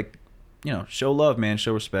 but like, you know, show love, man,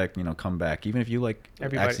 show respect, you know, come back, even if you like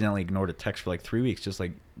Everybody- accidentally ignored a text for like 3 weeks, just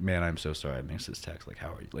like, man, I'm so sorry I missed this text. Like,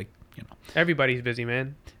 how are you? Like, you know, Everybody's busy,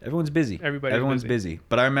 man. everyone's busy. Everyone's busy. busy.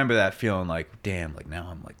 But I remember that feeling like, damn, like now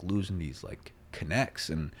I'm like losing these like connects.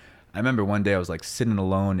 And I remember one day I was like sitting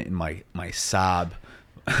alone in my Saab,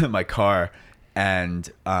 my car, and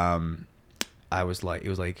I was like, it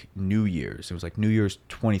was like New Year's. It was like New Year's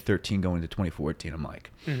 2013 going to 2014. I'm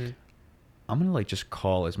like, Mm-hmm. I'm gonna like just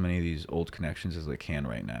call as many of these old connections as I can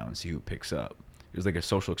right now and see who picks up. It was like a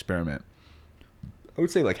social experiment. I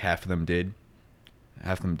would say like half of them did,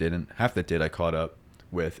 half of them didn't. Half that did I caught up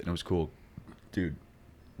with, and it was cool. Dude,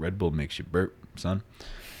 Red Bull makes you burp, son.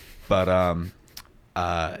 But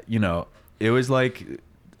you know, it was like,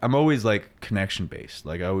 I'm always like connection based.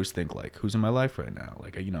 Like I always think like, who's in my life right now?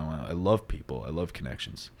 Like, you know, I love people. I love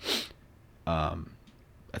connections. I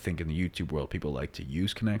think in the YouTube world, people like to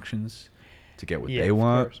use connections to get what they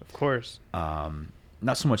want. Of course.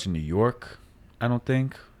 Not so much in New York, I don't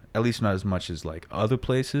think. At least not as much as like other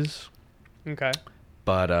places. Okay.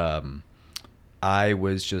 But I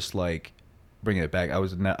was just like bringing it back. I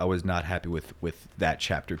was not happy with that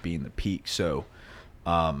chapter being the peak. So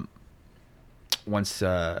once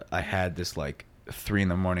I had this like 3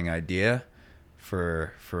 a.m. idea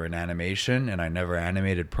for an animation, and I never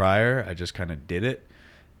animated prior, I just kind of did it.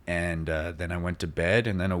 And then I went to bed,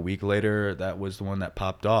 and then a week later, that was the one that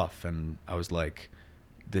popped off. And I was like,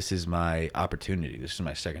 this is my opportunity. This is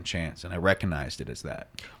my second chance. And I recognized it as that.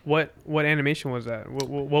 What animation was that?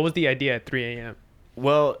 What was the idea at 3 a.m.?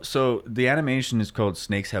 Well, so the animation is called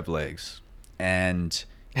Snakes Have Legs. And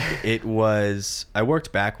it was, I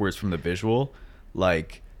worked backwards from the visual.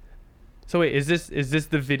 Like, So wait, is this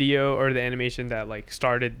the video or the animation that like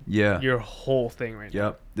started yeah. your whole thing right now?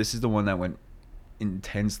 Yep. This is the one that went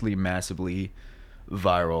intensely, massively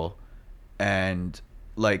viral. And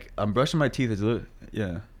like, I'm brushing my teeth.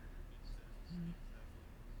 Yeah.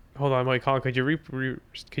 Hold on, wait, Colin, could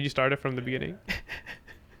you start it from the beginning?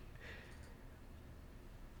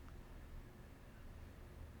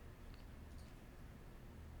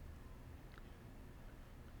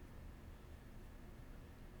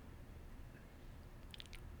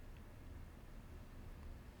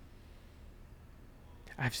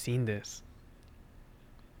 I've seen this.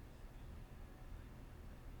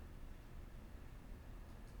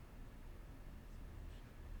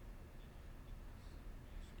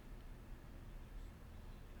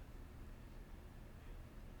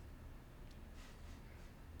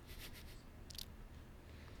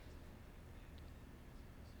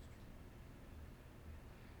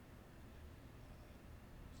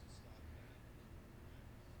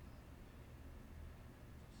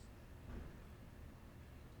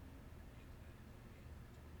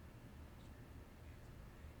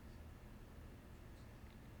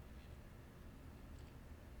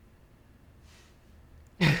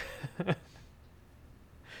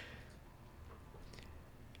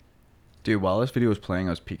 Dude, while this video was playing,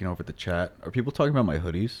 I was peeking over at the chat. Are people talking about my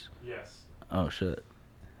hoodies? Yes. Oh, shit.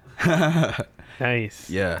 Nice.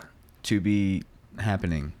 Yeah. To be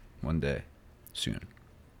happening one day soon.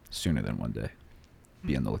 sooner than one day.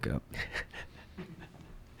 Be on the lookout.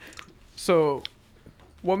 So,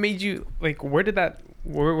 what made you like? Where do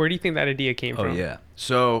you think that idea came Oh from? yeah.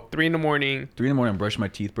 So 3 in the morning. 3 in the morning, I'm brushing my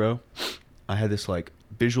teeth, bro. I had this like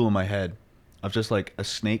visual in my head of just like a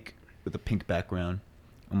snake with a pink background.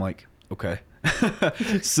 I'm like, okay.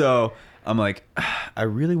 So I'm like, I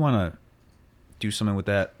really want to do something with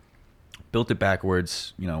that. Built it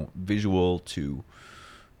backwards, you know, visual to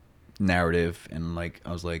narrative, and like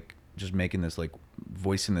I was like just making this like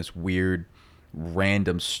voicing this weird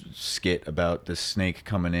random skit about this snake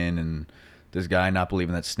coming in and this guy not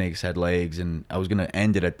believing that snakes had legs, and I was gonna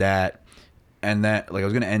end it at that, and that like I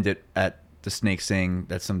was gonna end it at the snake saying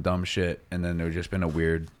that's some dumb shit, and then there would just been a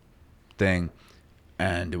weird thing,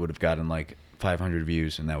 and it would have gotten like 500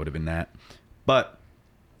 views, and that would have been that. But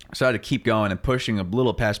I decided to keep going and pushing a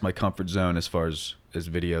little past my comfort zone as far as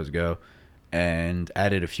videos go, and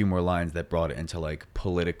added a few more lines that brought it into like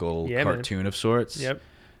political cartoon of sorts. Yep.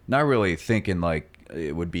 Not really thinking like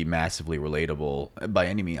it would be massively relatable by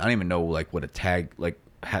any means. I don't even know like what a tag like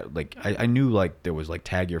I knew like there was like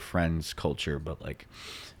tag your friends culture, but like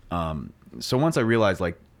so once I realized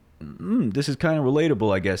like this is kind of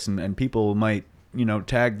relatable, I guess, and people might, you know,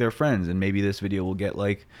 tag their friends, and maybe this video will get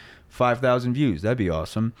like 5,000 views. That'd be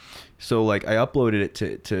awesome. So like I uploaded it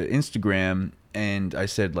to Instagram, and I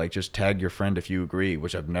said like just tag your friend if you agree,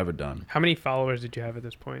 which I've never done. How many followers did you have at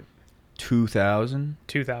this point? 2,000.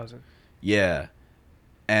 2,000. Yeah.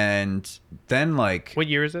 And then like What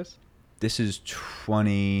year is this? this is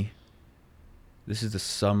the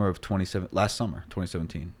summer of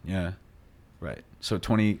 2017. Yeah. Right. So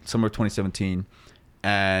summer of 2017,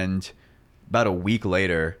 and about a week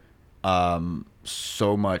later,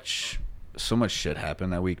 so much shit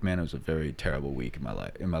happened that week, man. It was a very terrible week in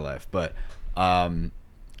my life. But I'm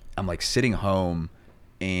like sitting home,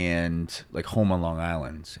 and like home on Long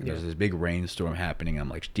Island, and there's this big rainstorm happening. I'm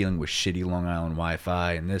like dealing with shitty Long Island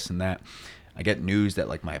Wi-Fi and this and that. I get news that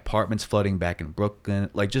like my apartment's flooding back in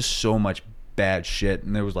Brooklyn, like just so much bad shit.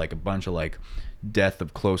 And there was like a bunch of like death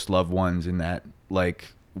of close loved ones in that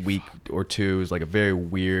like week or two. It was like a very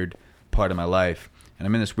weird part of my life, and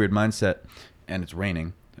I'm in this weird mindset, and it's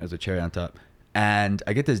raining as a cherry on top. And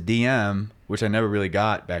I get this DM, which I never really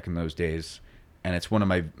got back in those days, and it's one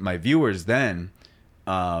of my viewers then.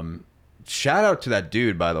 Shout out to that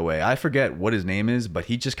dude, by the way. I forget what his name is, but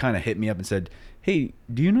he just kind of hit me up and said, hey,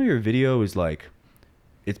 do you know your video is like,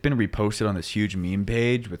 it's been reposted on this huge meme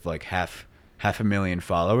page with like half a million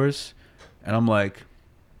followers? And I'm like,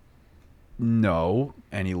 no.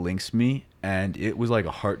 And he links me, and it was like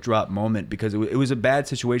a heart drop moment, because it was a bad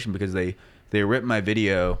situation, because they ripped my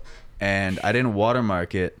video, and I didn't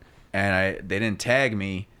watermark it, and they didn't tag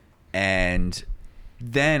me. And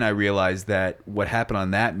then I realized that what happened on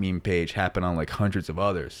that meme page happened on like hundreds of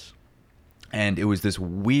others. And it was this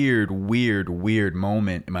weird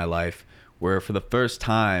moment in my life where for the first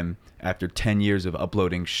time after 10 years of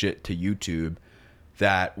uploading shit to YouTube,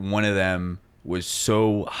 that one of them was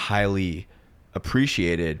so highly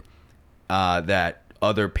appreciated that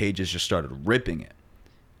other pages just started ripping it.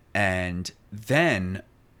 And then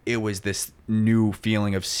it was this new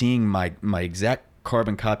feeling of seeing my exact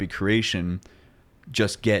carbon copy creation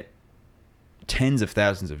just get tens of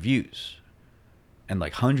thousands of views and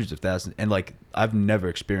like hundreds of thousands. And like I've never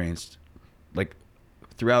experienced, like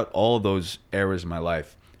throughout all of those eras of my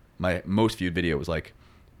life, my most viewed video was like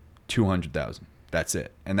 200,000. That's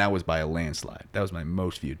it. And that was by a landslide. That was my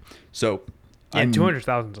most viewed. So yeah,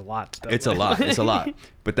 200,000 is a lot still. It's a lot. It's a lot.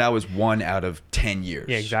 But that was 1 out of 10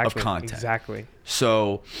 years of content. Exactly.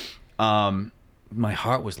 So my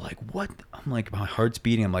heart was like, what? I'm like, my heart's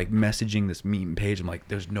beating. I'm like messaging this meme page. I'm like,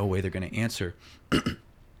 there's no way they're going to answer.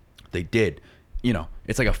 They did. You know,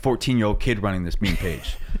 it's like a 14-year-old kid running this meme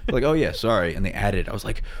page. Like, oh yeah, sorry. And they added it. I was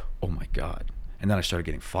like, oh my God. And then I started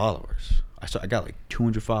getting followers. I got like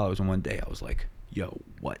 200 followers in one day. I was like, yo,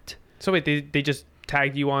 what? So wait, they just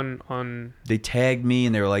tagged you on... They tagged me,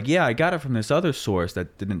 and they were like, yeah, I got it from this other source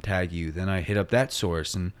that didn't tag you. Then I hit up that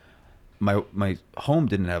source, and my home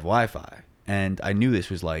didn't have Wi-Fi. And I knew this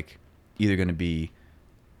was like either going to be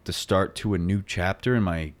the start to a new chapter in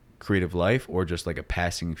my creative life, or just like a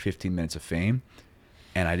passing 15 minutes of fame.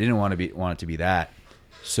 And I didn't want it to be that.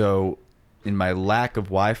 So in my lack of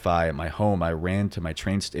Wi-Fi at my home, I ran to my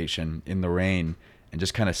train station in the rain and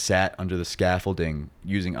just kind of sat under the scaffolding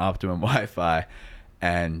using Optimum Wi-Fi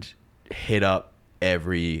and hit up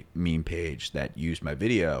every meme page that used my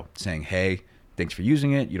video saying, hey, thanks for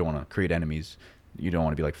using it. You don't want to create enemies. You don't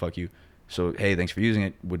want to be like, fuck you. So, hey, thanks for using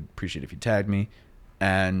it. Would appreciate if you tagged me.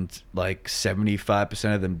 And like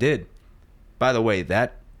 75% of them did. By the way,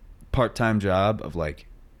 that part-time job of like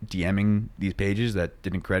DMing these pages that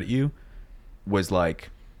didn't credit you was like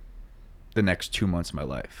the next 2 months of my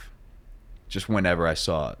life. Just whenever I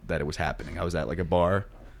saw that it was happening, I was at like a bar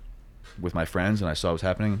with my friends and I saw it was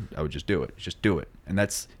happening, I would just do it. And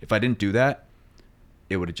that's, if I didn't do that,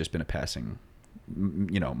 it would have just been a passing,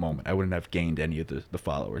 moment. I wouldn't have gained any of the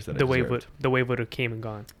followers that The I deserved. wave would have came and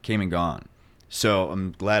gone. So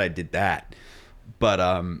I'm glad I did that.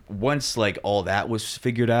 But once like all that was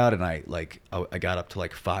figured out and I got up to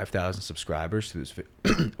like 5,000 subscribers to this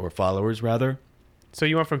or followers rather. So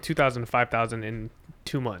you went from 2,000 to 5,000 in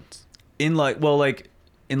 2 months. In like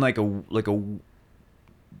a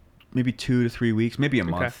maybe 2 to 3 weeks, maybe a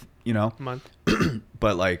month, Month.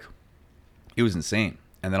 but like it was insane.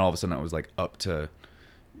 And then all of a sudden I was like up to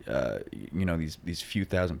these few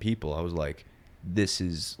thousand people. I was like, this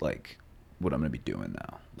is like what I'm gonna be doing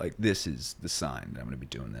now. Like this is the sign that I'm gonna be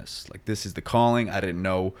doing this. Like this is the calling. I didn't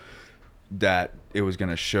know that it was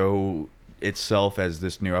gonna show itself as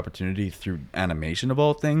this new opportunity through animation of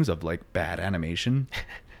all things, of like bad animation.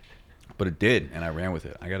 But it did, and I ran with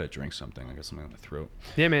it. I gotta drink something. I got something in my throat.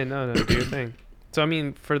 Yeah, man. No, do your thing. So, I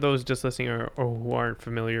mean, for those just listening or who aren't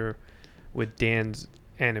familiar with Dan's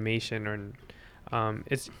animation, or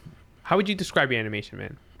it's how would you describe your animation,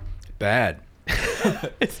 man? Bad.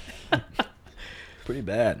 Pretty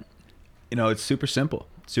bad. It's super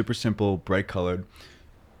simple, bright colored.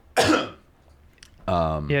 Yeah,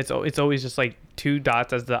 it's always just like 2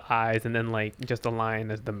 dots as the eyes, and then like just a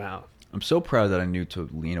line as the mouth. I'm so proud that I knew to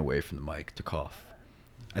lean away from the mic to cough.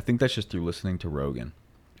 I think that's just through listening to Rogan.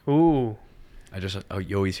 Ooh.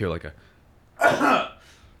 You always hear like a,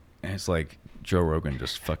 and it's like Joe Rogan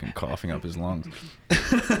just fucking coughing up his lungs.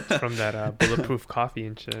 From that bulletproof coffee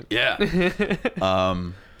and shit. Yeah.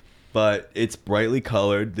 But it's brightly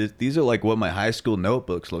colored. These are like what my high school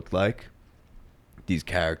notebooks looked like. These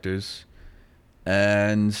characters.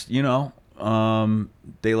 And,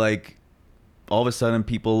 they like, all of a sudden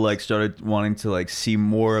people like started wanting to like see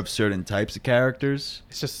more of certain types of characters.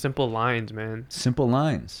 It's just simple lines, man. Simple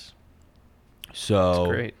lines. So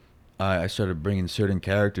It's great. I started bringing certain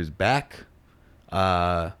characters back,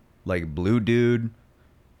 like Blue Dude,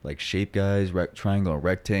 like Shape Guys, Triangle, and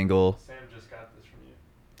Rectangle. Sam just got this from you.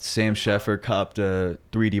 Sam Sheffer copped a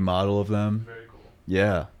 3D model of them. Very cool.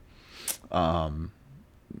 Yeah.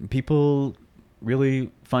 People really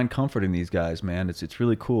find comfort in these guys, man. It's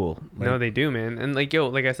really cool. No, they do, man. And like,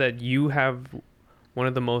 like I said, you have one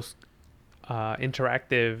of the most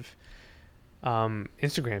interactive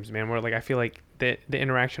Instagrams, man, where like I feel like the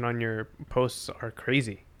interaction on your posts are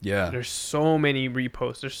crazy. Yeah. There's so many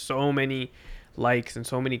reposts, there's so many likes and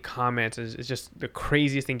so many comments. It's just the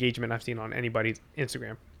craziest engagement I've seen on anybody's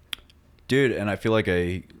Instagram. Dude, and I feel like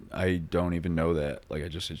I don't even know that. Like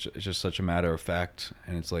it's just such a matter of fact,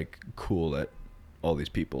 and it's like cool that all these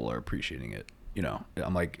people are appreciating it.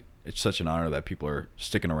 I'm like, it's such an honor that people are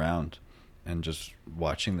sticking around and just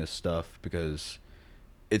watching this stuff, because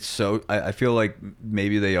it's so, I feel like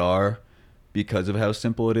maybe they are, because of how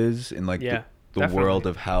simple it is, in like the world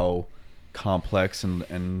of how complex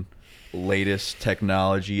and latest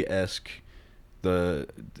technology-esque the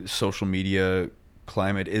social media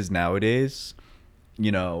climate is nowadays.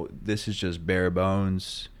 This is just bare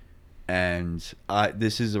bones. And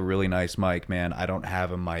this is a really nice mic, man. I don't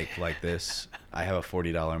have a mic like this. I have a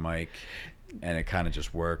 $40 mic, and it kind of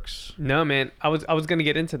just works. No, man. I was gonna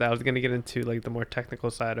get into that. I was gonna get into like the more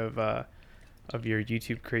technical side of your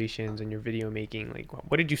YouTube creations and your video making.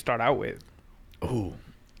 Like, what did you start out with? Ooh,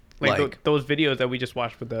 like those videos that we just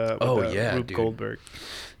watched with the Rube dude. Goldberg.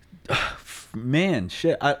 Man,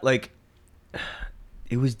 shit.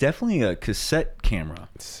 It was definitely a cassette camera,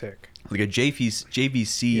 Sick. like a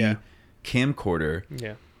JVC camcorder.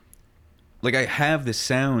 Yeah. Like I have the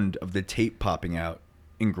sound of the tape popping out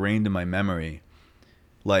ingrained in my memory.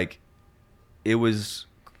 Like it was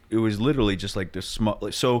literally just like the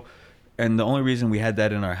small. So, and the only reason we had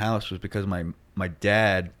that in our house was because my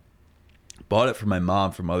dad bought it for my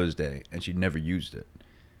mom for Mother's Day, and she'd never used it.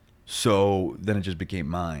 So then it just became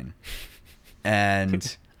mine,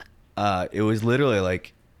 and it was literally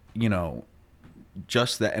like,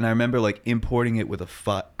 just that. And I remember like importing it with a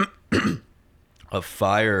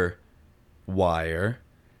fire wire.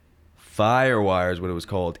 Firewire is what it was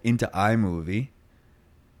called, into iMovie,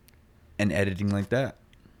 and editing like that.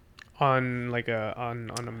 On like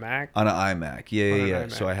on a Mac. On an iMac, yeah.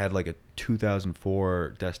 iMac. So I had like a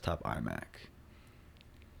 2004 desktop iMac.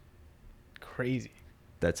 Crazy.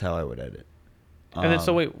 That's how I would edit.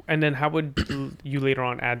 And then how would you later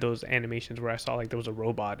on add those animations where I saw like there was a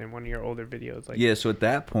robot in one of your older videos? Like, yeah, so at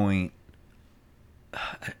that point,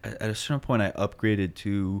 at a certain point, I upgraded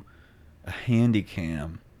to a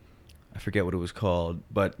Handycam, I forget what it was called,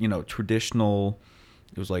 but you know, traditional.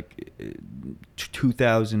 It was like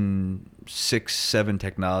 2006, 7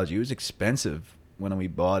 technology. It was expensive when we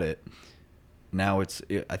bought it. Now I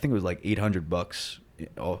think it was like $800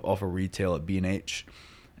 off of retail at B&H.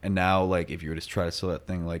 And now, like, if you were to try to sell that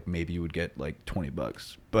thing, like, maybe you would get like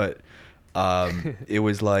 $20. But it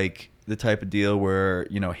was like the type of deal where,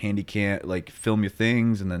 you know, Handycam, like, film your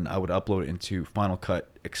things, and then I would upload it into Final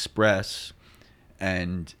Cut Express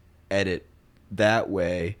and edit that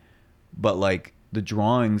way. But like, the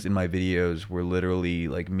drawings in my videos were literally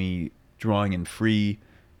like me drawing in free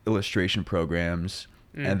illustration programs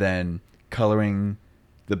and then coloring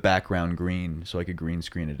the background green so I could green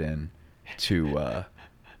screen it in to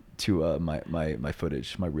my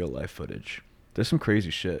footage, my real life footage. There's some crazy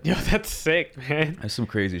shit. Yo, that's sick, man. There's some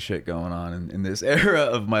crazy shit going on in this era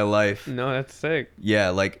of my life. No, that's sick. Yeah,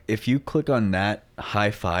 like if you click on that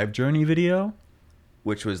high five journey video,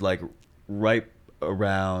 which was like right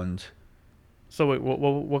around. So wait,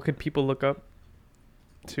 what could people look up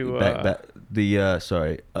to? Right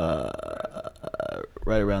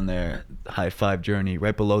around there, high five journey,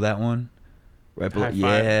 right below that one, right below. High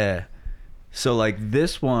five. Yeah. So like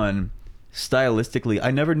this one, stylistically,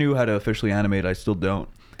 I never knew how to officially animate. I still don't.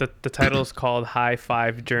 The title is called High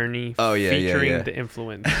Five Journey. Oh, yeah, featuring yeah. the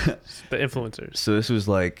influencers. So this was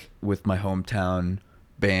like with my hometown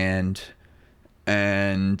band,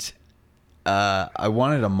 and I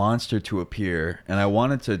wanted a monster to appear, and I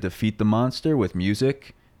wanted to defeat the monster with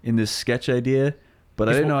music in this sketch idea, but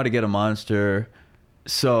I didn't know how to get a monster.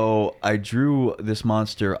 So I drew this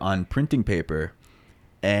monster on printing paper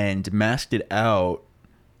and masked it out,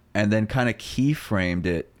 and then kind of keyframed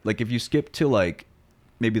it. Like if you skip to like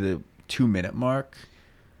maybe the 2-minute mark.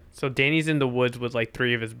 So Danny's in the woods with like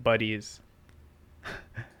 3 of his buddies.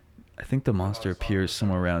 I think the monster appears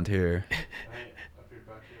somewhere around here.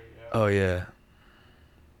 Oh yeah.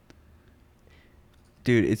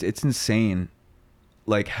 Dude, it's insane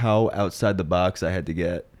like how outside the box I had to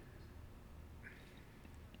get.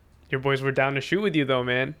 Your boys were down to shoot with you though,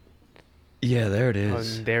 man. Yeah, there it Oh,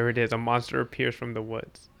 is. and there it is. A monster appears from the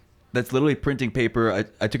woods. That's literally printing paper.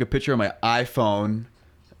 I took a picture of my iPhone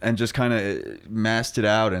and just kind of masked it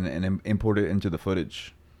out and imported it into the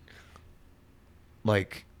footage.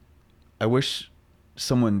 Like, I wish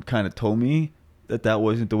someone kind of told me that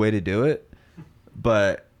wasn't the way to do it,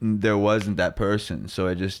 but there wasn't that person, so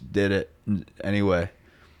I just did it anyway.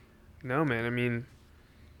 No, man. I mean,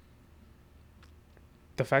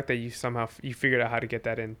 the fact that you somehow you figured out how to get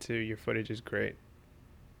that into your footage is great.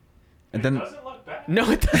 And then It doesn't look bad.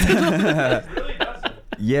 No, it doesn't. It really doesn't.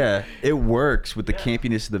 yeah, it works with the Yeah.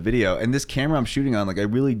 campiness of the video. And this camera I'm shooting on, like, I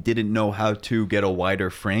really didn't know how to get a wider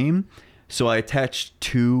frame, so I attached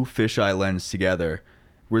 2 fisheye lenses together,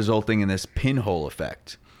 resulting in this pinhole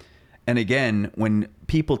effect. And again, when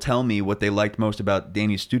people tell me what they liked most about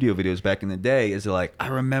Danny's studio videos back in the day, is they're like, I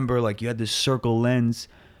remember like you had this circle lens.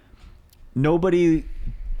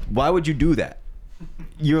 Why would you do that?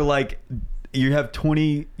 You're like, you have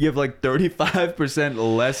like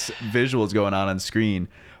 35% less visuals going on screen,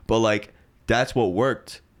 but like that's what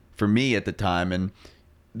worked for me at the time. And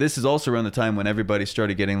this is also around the time when everybody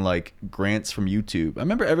started getting like grants from YouTube. I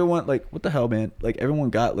remember everyone like, what the hell, man? Like everyone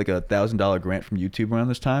got like $1,000 grant from YouTube around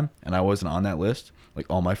this time, and I wasn't on that list. Like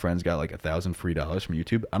all my friends got like $1,000 free from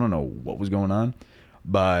YouTube. I don't know what was going on,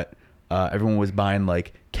 but everyone was buying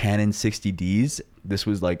like Canon 60Ds. This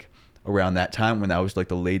was like around that time when that was like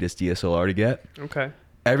the latest DSLR to get. Okay.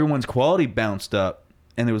 Everyone's quality bounced up,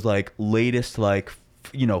 and it was like latest like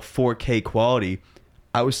 4K quality.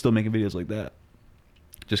 I was still making videos like that,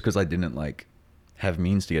 just because I didn't like have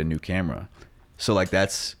means to get a new camera. So like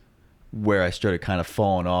that's where I started kind of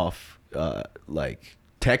falling off, like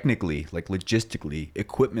technically, like logistically,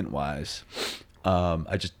 equipment wise.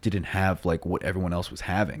 I just didn't have like what everyone else was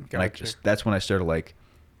having. Gotcha. And that's when I started like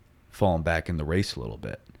falling back in the race a little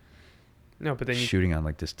bit. No, but then Shooting on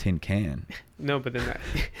like this tin can. No, but then that,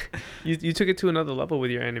 you took it to another level with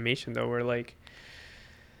your animation though, where like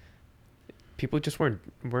people just weren't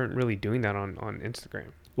really doing that on Instagram.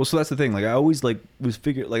 Well, so that's the thing. Like I always like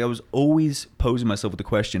I was always posing myself with the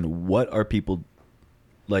question, what are people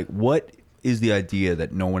like? What is the idea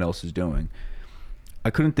that no one else is doing? I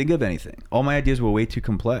couldn't think of anything. All my ideas were way too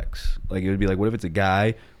complex. Like it would be like, what if it's a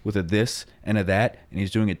guy with a this and a that, and he's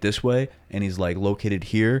doing it this way, and he's like located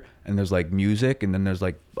here, and there's like music, and then there's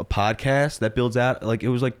like a podcast that builds out. Like it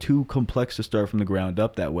was like too complex to start from the ground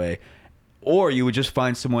up that way. Or you would just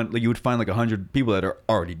find someone, like you would find like 100 people that are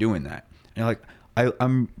already doing that. And you're like,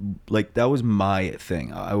 I'm like, that was my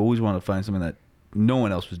thing. I always wanted to find something that no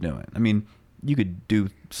one else was doing. I mean, you could do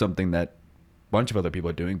something that bunch of other people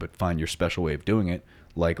are doing, but find your special way of doing it,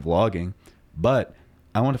 like vlogging. But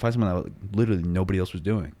I wanted to find something that literally nobody else was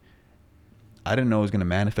doing. I didn't know it was going to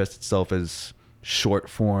manifest itself as short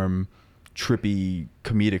form, trippy,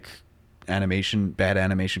 comedic animation, bad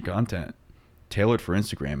animation content tailored for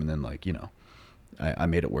Instagram. And then, like, you know, I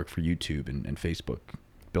made it work for YouTube and Facebook,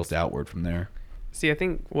 built outward from there. See, I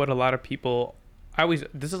think what a lot of people,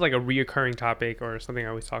 this is like a reoccurring topic or something I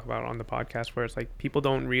always talk about on the podcast, where it's like people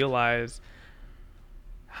don't realize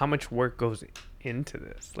how much work goes into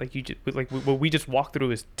this. Like what we just walked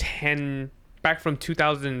through is 10 back from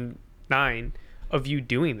 2009 of you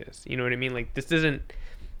doing this. You know what I mean? Like this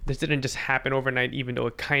didn't just happen overnight, even though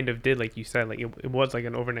it kind of did, like you said. Like it was like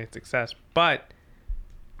an overnight success, but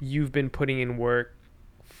you've been putting in work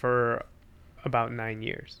for about 9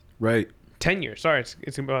 years. Right. 10 years. Sorry,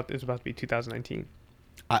 it's about to be 2019.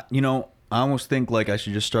 I almost think like I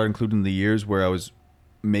should just start including the years where I was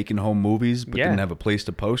making home movies but didn't have a place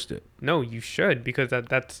to post it. No, you should, because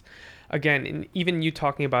that's again, and even you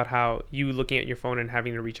talking about how you looking at your phone and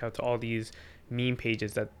having to reach out to all these meme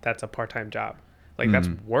pages, that's a part-time job. Like that's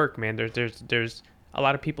work, man. There's a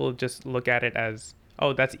lot of people just look at it as,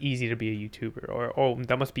 oh, that's easy to be a YouTuber, or oh,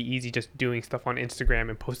 that must be easy just doing stuff on Instagram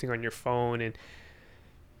and posting on your phone and,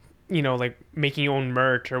 you know, like making your own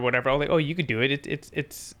merch or whatever. I was like, oh, you could do it.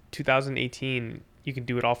 It's 2018. You can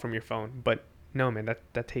do it all from your phone. But no, man,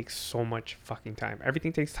 that takes so much fucking time.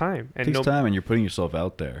 Everything takes time. And it takes time, and you're putting yourself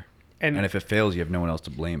out there. And if it fails, you have no one else to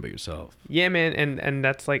blame but yourself. Yeah, man. And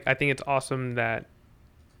that's like, I think it's awesome that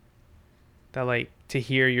like to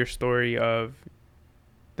hear your story of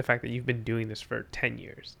the fact that you've been doing this for 10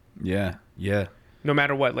 years. Yeah. Yeah. No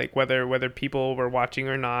matter what, like whether people were watching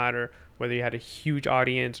or not, or whether you had a huge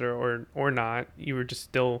audience or not, you were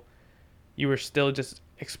still just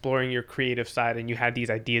exploring your creative side, and you had these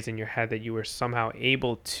ideas in your head that you were somehow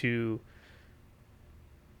able to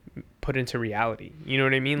put into reality. You know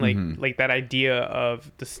what I mean? Like that idea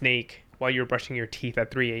of the snake while you were brushing your teeth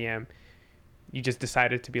at 3 a.m. You just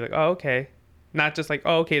decided to be like, oh, okay. Not just like,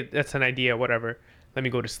 oh, okay, that's an idea, whatever. Let me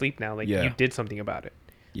go to sleep now. Like you did something about it.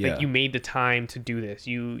 Yeah. Like you made the time to do this.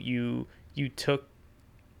 You took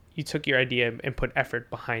your idea and put effort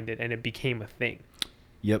behind it, and it became a thing.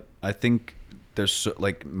 Yep. I think there's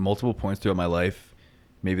like multiple points throughout my life.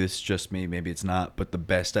 Maybe it's just me, maybe it's not, but the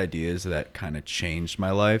best ideas that kind of changed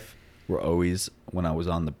my life were always when I was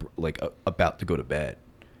on the about to go to bed.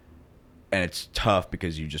 And it's tough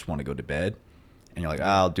because you just want to go to bed, and you're like,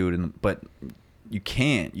 I'll do it, but you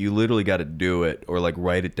can't. You literally got to do it, or like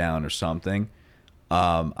write it down or something.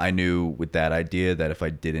 I knew with that idea that if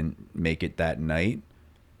I didn't make it that night,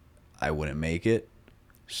 I wouldn't make it.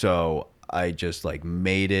 So I just like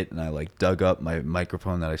made it, and I like dug up my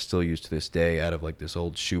microphone that I still use to this day out of like this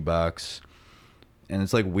old shoebox. And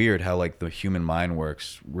it's like weird how like the human mind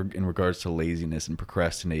works in regards to laziness and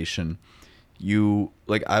procrastination.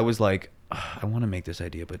 I was like, I want to make this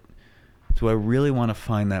idea, but do I really want to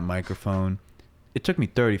find that microphone? It took me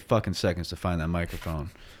 30 fucking seconds to find that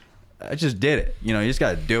microphone. I just did it. You know, you just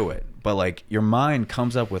got to do it. But like your mind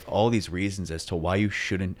comes up with all these reasons as to why you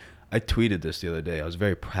shouldn't. I tweeted this the other day. I was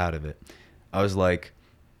very proud of it. I was like,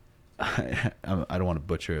 I don't want to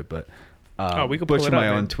butcher it, but we could butcher my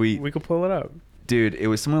own tweet. We could pull it up. Dude, it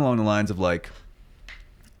was something along the lines of like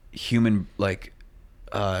human, like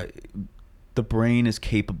the brain is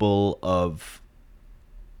capable of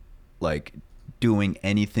like doing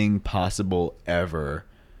anything possible ever,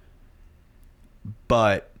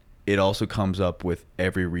 but it also comes up with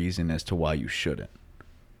every reason as to why you shouldn't.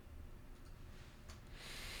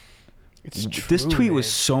 It's true, this tweet man.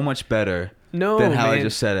 was so much better than how man. I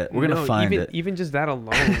just said it. We're gonna find it. Even just that alone,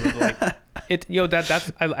 was like it.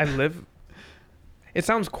 That's I live. It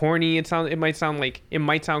sounds corny. It might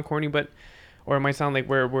sound corny, but or it might sound like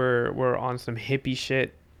we're on some hippie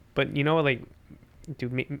shit. But you know, like,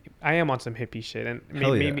 dude, I am on some hippie shit, and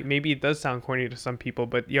maybe it does sound corny to some people,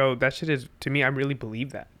 but that shit is, to me, I really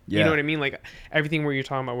believe that. Yeah. You know what I mean? Like everything where you're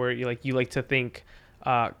talking about, where you like to think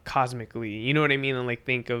cosmically, you know what I mean, and like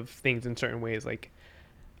think of things in certain ways. Like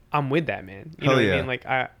I'm with that, man. You know what I mean? Like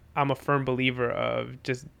I'm a firm believer of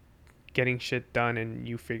just getting shit done and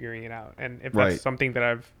you figuring it out. And if that's something that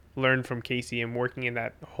I've learned from Casey and working in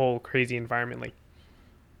that whole crazy environment, like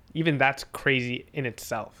even that's crazy in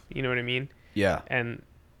itself. You know what I mean? Yeah. And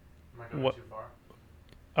am I going too far?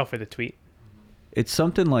 Oh, for the tweet? It's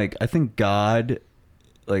something like, I think God,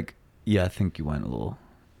 like, yeah, I think you went a little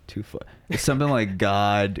too far. It's something like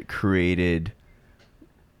God created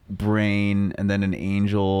brain, and then an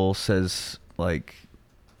angel says, like,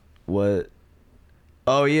 what?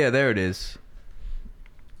 Oh, yeah, there it is.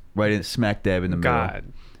 Right in smack dab in the middle. God.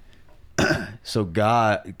 So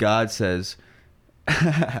God says,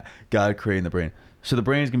 God creating the brain. So the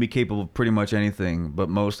brain is gonna be capable of pretty much anything, but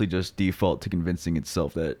mostly just default to convincing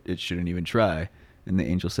itself that it shouldn't even try. And the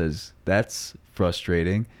angel says, that's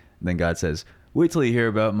frustrating. And then God says, wait till you hear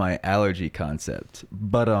about my allergy concept.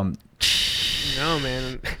 But No,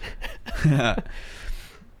 man.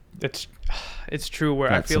 It's true. Where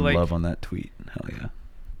got I feel some like love on that tweet. Hell yeah.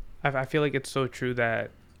 I feel like it's so true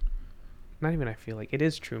that not even I feel like it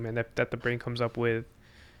is true, man. That the brain comes up with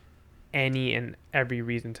any and every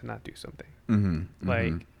reason to not do something. Mm-hmm.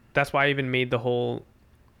 Like that's why I even made the whole.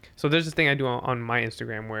 So there's this thing I do on my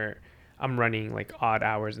Instagram where I'm running like odd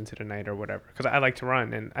hours into the night or whatever because I like to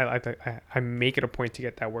run and I make it a point to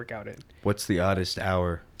get that workout in. What's the oddest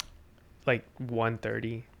hour? Like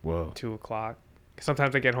 1:30, Whoa. 2 o'clock.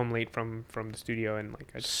 Sometimes I get home late from the studio and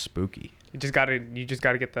like Spooky. you just gotta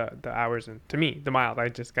get the hours in. To me, the miles. I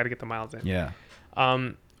just gotta get the miles in. Yeah.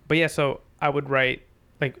 But yeah, so I would write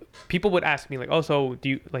like people would ask me like, oh, so do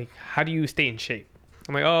you like how do you stay in shape?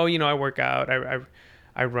 I'm like, oh, I work out,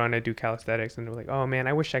 I run, I do calisthenics, and they're like, oh man,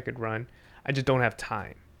 I wish I could run, I just don't have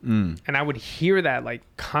time. And I would hear that like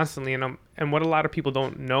constantly, and what a lot of people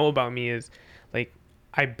don't know about me is like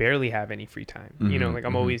I barely have any free time. Like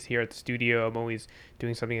I'm always here at the studio, I'm always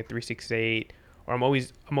doing something at 368, or I'm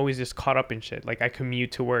always just caught up in shit. Like I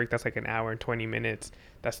commute to work, that's like an hour and 20 minutes.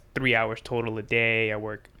 That's 3 hours total a day. I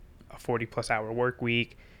work a 40+ hour work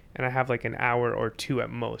week, and I have like an hour or two at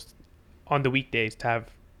most on the weekdays to have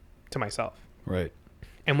to myself. Right.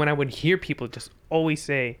 And when I would hear people just always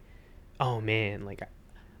say, oh man, like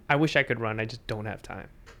I wish I could run, I just don't have time.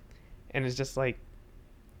 And it's just like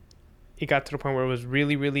it got to the point where it was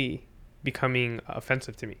really, really becoming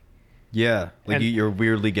offensive to me. Yeah, like And- you're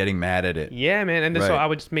weirdly getting mad at it. Yeah, man. And then, so Right. I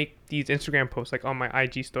would just make these Instagram posts like on my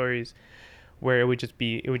IG stories where it would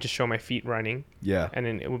just show my feet running, Yeah, and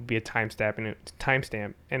then it would be a timestamp and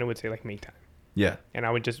it would say like make time. yeah, And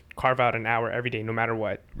I would just carve out an hour every day no matter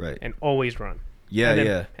what right. and always run. Yeah, and then,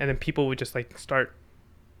 yeah. And then people would just like start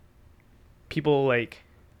people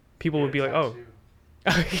would be like, "Oh,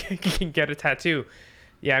 you can get a tattoo."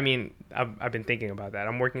 Yeah, I mean, I've been thinking about that.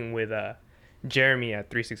 I'm working with Jeremy at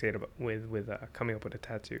 368 with coming up with a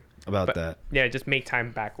tattoo. About But- that. Yeah, just make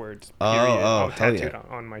time backwards. Oh, period. oh, I'll hell tattoo it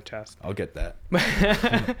yeah. on my chest. I'll get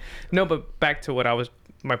that. No, but back to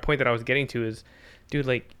my point that I was getting to is, dude,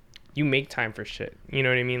 like, you make time for shit. You know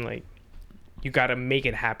what I mean? Like, you gotta make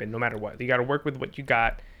it happen no matter what. You gotta work with what you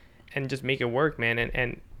got and just make it work, man.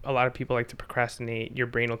 And a lot of people like to procrastinate. Your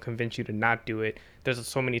brain will convince you to not do it. There's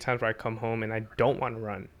so many times where I come home and I don't want to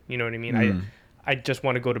run. You know what I mean? I just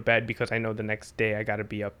want to go to bed because I know the next day I gotta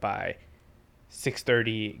be up by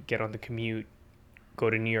 6:30, get on the commute, go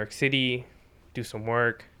to New York City, do some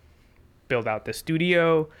work, build out the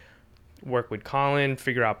studio, work with Colin,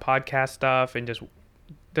 figure out podcast stuff, and just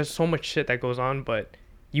there's so much shit that goes on, but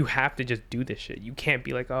you have to just do this shit. You can't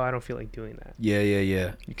be like, oh, I don't feel like doing that. Yeah, yeah,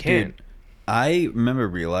 yeah. You can't. Dude, I remember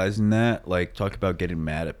realizing that, like, talk about getting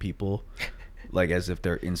mad at people, like as if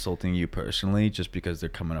they're insulting you personally just because they're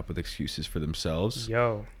coming up with excuses for themselves.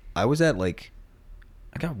 Yo. I was at like,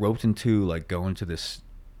 I got roped into like going to this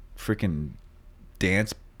freaking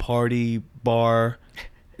dance party bar,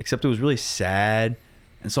 except it was really sad.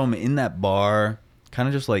 And so I'm in that bar, kind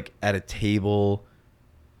of just like at a table,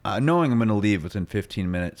 knowing I'm going to leave within 15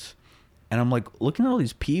 minutes. And I'm like looking at all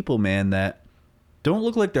these people, man, that don't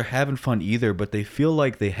look like they're having fun either, but they feel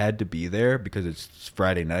like they had to be there because it's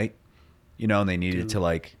Friday night, and they needed to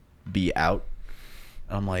like be out.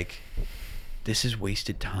 And I'm like, this is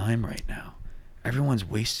wasted time right now. Everyone's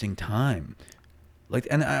wasting time. Like,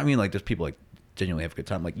 and I mean, like, there's people like genuinely have a good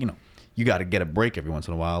time. Like, you got to get a break every once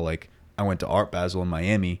in a while. Like, I went to Art Basel in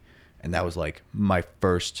Miami, and that was like my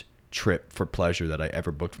first trip for pleasure that I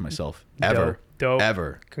ever booked for myself ever. Dope.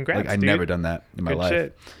 Ever. Congrats, Like, I'd dude. never done that in my Good life.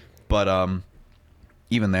 shit. But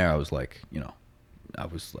even there, I was like, I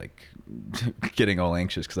was like getting all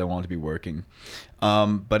anxious because I wanted to be working.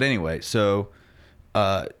 But anyway, so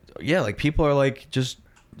yeah, like people are like just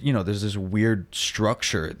there's this weird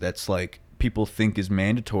structure that's like people think is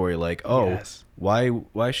mandatory. Like, oh, Yes.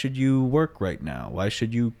 why should you work right now? Why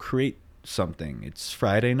should you create something? It's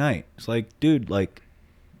Friday night. It's like, dude, like,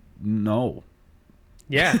 no.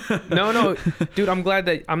 Yeah. No, dude, I'm glad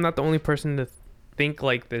that I'm not the only person to think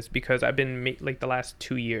like this because I've been like the last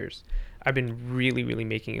 2 years, I've been really, really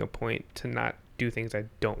making a point to not do things I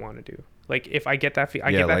don't want to do. Like if I get that,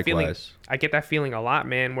 I get that feeling. likewise. I get that feeling a lot,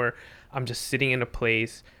 man. Where I'm just sitting in a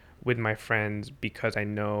place with my friends because I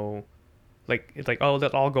know, like it's like, oh,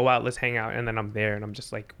 let's all go out, let's hang out, and then I'm there, and I'm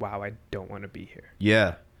just like, wow, I don't want to be here.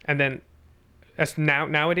 Yeah. And then as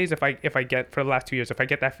nowadays, if I get, for the last 2 years, if I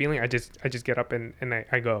get that feeling, I just get up and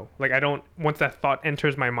I go. Like I don't, once that thought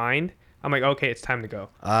enters my mind, I'm like, okay, it's time to go.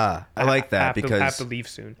 I like that I because have to leave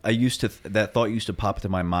soon. I used to that thought used to pop into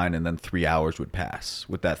my mind, and then 3 hours would pass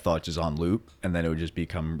with that thought just on loop, and then it would just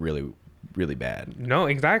become really, really bad. No,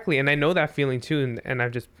 exactly. And I know that feeling too. And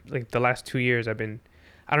I've just, like, the last 2 years, I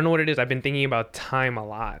don't know what it is. I've been thinking about time a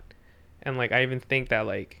lot. And, like, I even think that,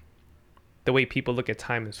 like, the way people look at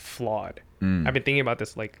time is flawed. I've been thinking about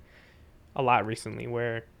this, like, a lot recently,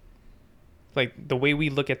 where, like, the way we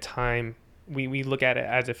look at time, we look at it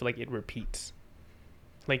as if, like, it repeats.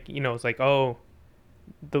 Like, you know, it's like, oh,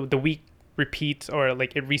 the week repeats, or,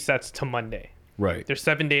 like, it resets to Monday. Right. There's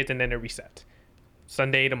 7 days and then it resets.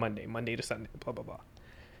 Sunday to Monday, Monday to Sunday, blah, blah, blah.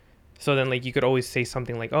 So then, like, you could always say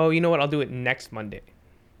something like, oh, you know what, I'll do it next Monday.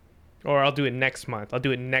 Or I'll do it next month. I'll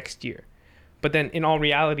do it next year. But then in all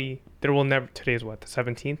reality, there will never, today's what, the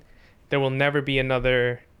 17th? There will never be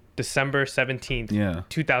another December 17th, Yeah.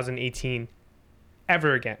 2018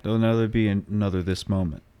 ever again. There'll never be another this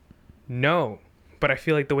moment. No. But I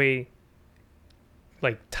feel like the way,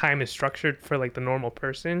 like, time is structured for, like, the normal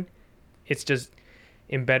person, it's just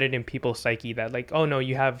embedded in people's psyche that, like, oh no,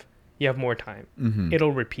 you have more time. Mm-hmm.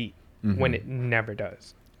 It'll repeat when it never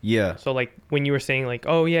does. Yeah. So, like, when you were saying, like,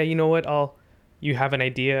 oh yeah, you know what, you have an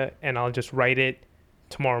idea and I'll just write it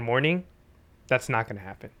tomorrow morning, that's not gonna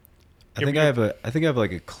happen. I think I have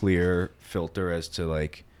like a clear filter as to,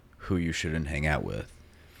 like, who you shouldn't hang out with,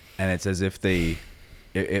 and it's as if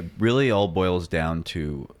it really all boils down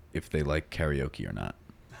to if they like karaoke or not.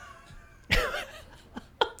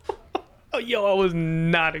 Oh, yo, I was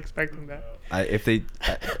not expecting that.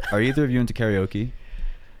 Are either of you into karaoke?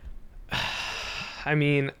 I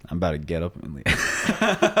mean, I'm about to get up and leave.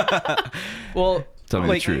 well, Tell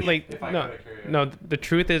me the truth. Like, If I no, go to karaoke. no. The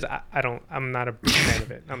truth is, I'm not a big fan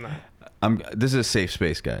of it. I'm not. This is a safe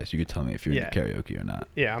space, guys. You could tell me if you're Yeah. into karaoke or not.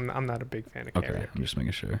 Yeah, I'm not a big fan of Okay, karaoke. I'm just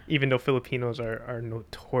making sure. Even though Filipinos are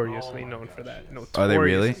notoriously Oh my known for gosh, that. yes. Notorious. Are they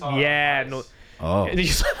really? Yeah. No. Oh, You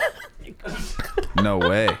saw- no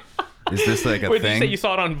way. Is this like a Wait, did you thing? say you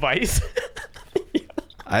saw it on Vice?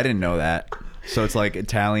 I didn't know that. So it's like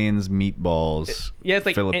Italians, meatballs, Yeah, it's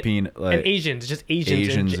like Filipino, and Asians, just Asians,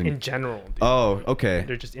 Asians in and- general. Dude. Oh, okay.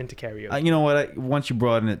 They're just into karaoke. You know what? Once you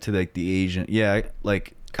broaden it to like the Asian, yeah,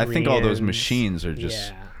 like I think all those Koreans. machines are just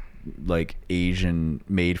Yeah. like Asian,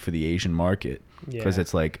 made for the Asian market, because Yeah.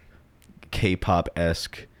 it's like K-pop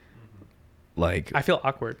esque, like I feel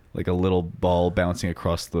awkward. like a little ball bouncing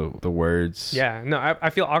across the words. Yeah, no, I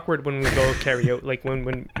feel awkward when we go karaoke. Like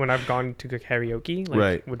when I've gone to go karaoke, like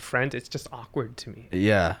Right. with friends, it's just awkward to me.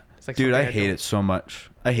 Yeah. It's like Dude, something I I hate don't- it so much.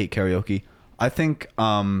 I hate karaoke. I think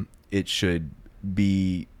it should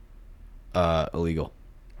be illegal.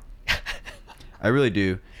 I really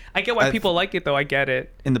do. I get why I- people like it though. I get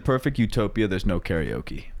it. In the perfect utopia, there's no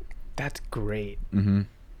karaoke. That's great. Mm-hmm.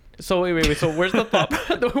 So wait. So where's the thought?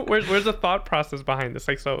 where's the thought process behind this?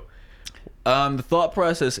 Like, so The thought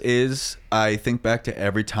process is, I think back to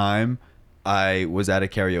every time I was at a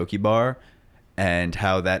karaoke bar, and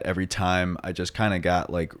how that every time I just kind of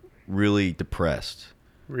got like really depressed.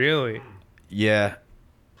 really, Yeah.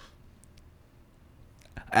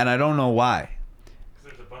 And I don't know why.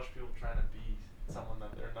 Because there's a bunch of people trying to be someone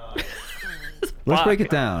that they're not. Let's Fuck. break it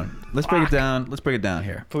down. Let's break it down. Let's break it down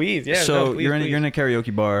here. please, yeah. So no, please, you're in please. you're in a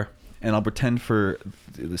karaoke bar, and I'll pretend for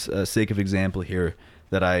the sake of example here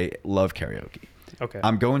that I love karaoke. Okay.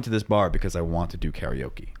 I'm going to this bar because I want to do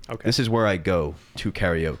karaoke. Okay. This is where I go to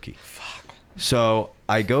karaoke. So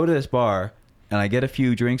I go to this bar and I get a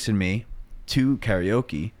few drinks in me to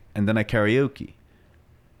karaoke, and then I karaoke.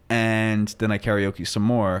 And then I karaoke some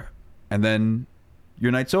more, and then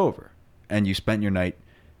your night's over, and you spent your night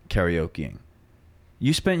karaokeing.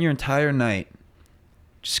 You spent your entire night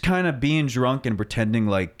just kind of being drunk and pretending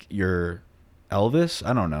like you're Elvis.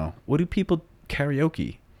 I don't know. What do people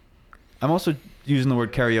karaoke? I'm also using the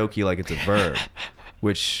word karaoke like it's a verb,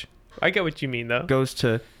 which I get what you mean though. goes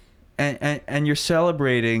to, and you're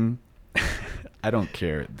celebrating. I don't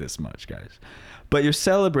care this much, guys, but you're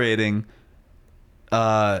celebrating.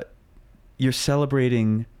 You're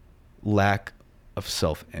celebrating lack of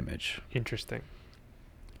self-image, Interesting.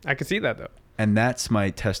 I can see that though. and that's my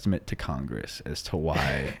testament to Congress as to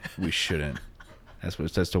why we shouldn't. As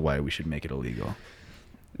to why we should make it illegal.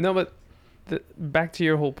 No, but back to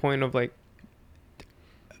your whole point of like,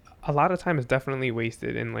 a lot of time is definitely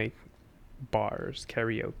wasted in like bars,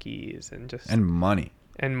 karaoke's, and just And money.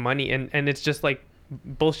 and money, and it's just like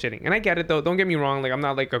bullshitting. And I get it though. Don't get me wrong. Like, I'm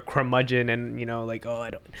not like a curmudgeon, and like, oh, I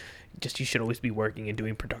don't, just you should always be working and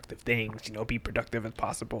doing productive things, be productive as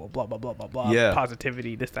possible, blah blah blah blah blah, Yeah.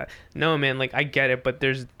 positivity, this that. No, man, like I get it, but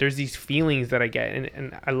there's these feelings that I get,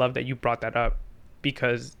 and I love that you brought that up,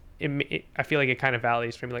 because I feel like it kind of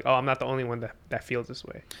validates for me, like, oh, I'm not the only one that feels this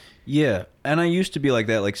way. Yeah, and I used to be like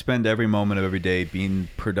that, like spend every moment of every day being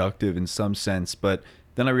productive in some sense, but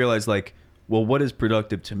then I realized, like, well, what is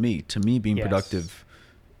productive to me? To me, being Yes. productive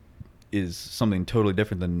is something totally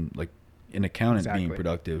different than like an accountant being Exactly.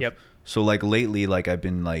 productive. Yep. So like lately, like I've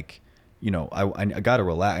been like, I gotta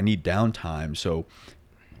relax. I need downtime. So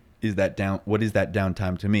what is that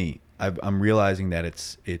downtime to me? I'm realizing that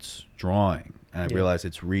it's drawing, and I Yeah. realize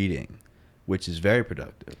it's reading, which is very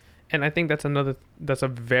productive. And I think that's a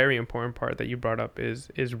very important part that you brought up, is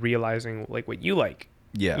realizing like what you like.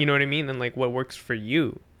 Yeah. You know what I mean? And like what works for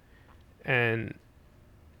you, and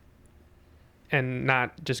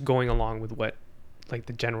not just going along with what like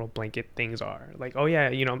the general blanket things are. Like, oh yeah,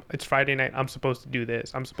 it's Friday night, I'm supposed to do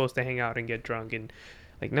this. I'm supposed to hang out and get drunk, and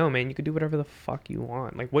like, no, man, you could do whatever the fuck you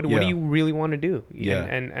want. Like what do Yeah. you really want to do? Yeah.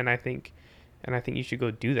 And I think you should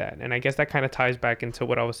go do that. And I guess that kind of ties back into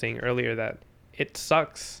what I was saying earlier, that it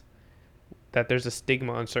sucks that there's a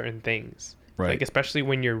stigma on certain things. Right. Like especially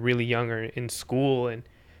when you're really young or in school, and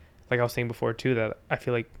like I was saying before too, that I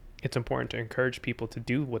feel like it's important to encourage people to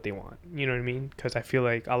do what they want. You know what I mean? Because I feel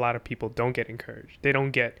like a lot of people don't get encouraged. They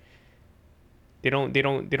don't have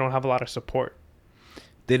a lot of support.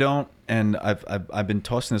 They don't, and I've been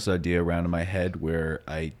tossing this idea around in my head where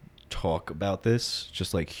I talk about this,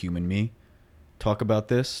 just like human me, talk about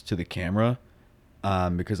this to the camera,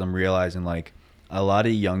 because I'm realizing like a lot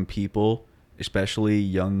of young people, especially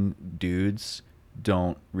young dudes,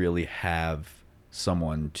 don't really have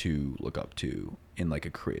someone to look up to in like a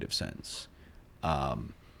creative sense.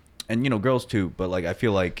 And girls too, but like I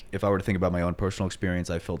feel like if I were to think about my own personal experience,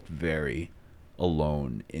 I felt very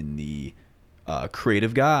alone in the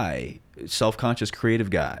creative guy, self-conscious creative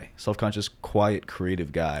guy, self-conscious quiet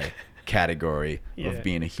creative guy category Yeah. of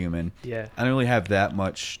being a human. Yeah. I don't really have that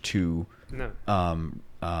much to No.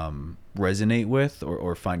 resonate with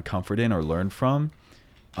or find comfort in or learn from.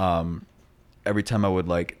 Every time I would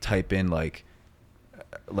like type in like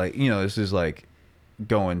this is like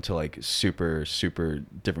going to like super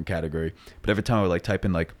different category, but every time I would like type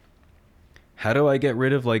in like, how do I get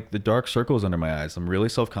rid of like the dark circles under my eyes? I'm really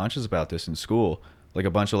self-conscious about this in school. Like a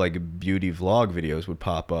bunch of like beauty vlog videos would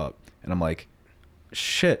pop up, and I'm like,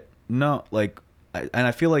 shit, no. Like, and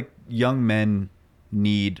I feel like young men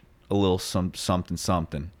need a little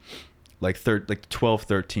something, like 12,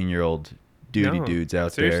 13-year-old dudes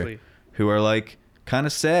out seriously. there who are like kind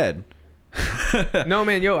of sad. No,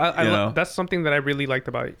 man, yo, I You know? that's something that I really liked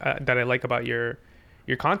about that I like about your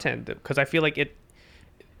content, because I feel like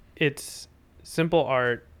it's simple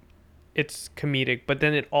art, it's comedic, but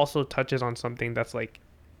then it also touches on something that's like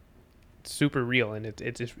super real, and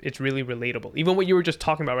it's really relatable. Even what you were just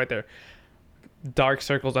talking about right there, dark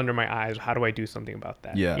circles under my eyes. How do I do something about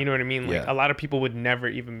that? Yeah. You know what I mean? Like Yeah. a lot of people would never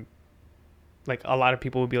even, like a lot of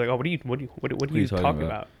people would be like, oh, what are you talking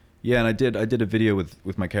about? Yeah, and I did a video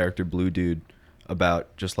with my character Blue Dude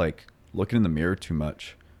about just like looking in the mirror too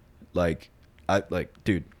much. Like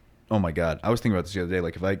dude, oh my god. I was thinking about this the other day,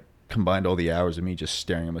 like if I combined all the hours of me just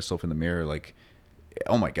staring at myself in the mirror, like,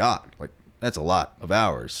 oh my god, like that's a lot of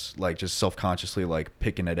hours, like just self-consciously like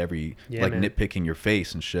picking at every like man. nitpicking your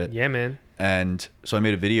face and shit. Yeah, man. And so I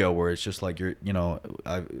made a video where it's just like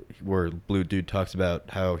where Blue Dude talks about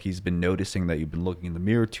how he's been noticing that you've been looking in the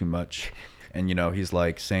mirror too much, and he's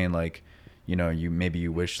like saying like,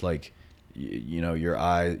 you wish like, your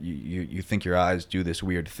eye, you think your eyes do this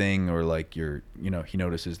weird thing, or like he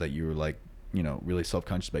notices that you were like, really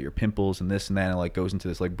self-conscious about your pimples and this and that, and like goes into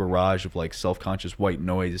this like barrage of like self-conscious white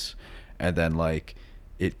noise, and then like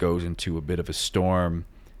it goes into a bit of a storm,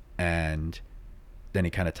 and then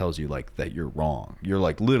he kind of tells you like that you're wrong. You're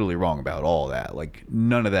like literally wrong about all that. Like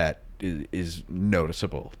none of that is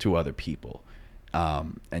noticeable to other people,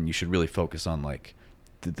 and you should really focus on like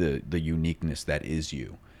the uniqueness that is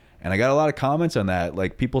you. And I got a lot of comments on that,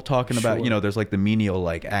 like people talking about, Sure. there's like the menial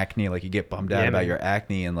like acne, like you get bummed out Yeah, about man. your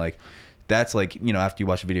acne, and like that's like, after you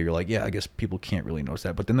watch the video you're like, yeah, I guess people can't really notice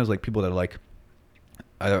that. But then there's like people that are like,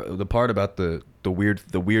 the part about the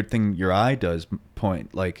weird thing your eye does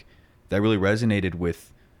point, like that really resonated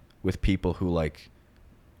with people who like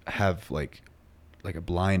have like a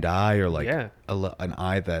blind eye, or like Yeah. an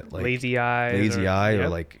eye that like lazy eye, or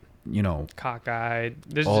yep. like cockeyed.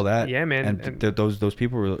 all that. Yeah, man. And those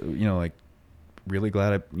people were like really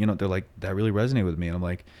glad they're like, that really resonated with me. And I'm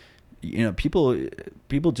like,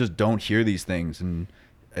 people just don't hear these things, and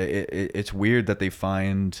it's weird that they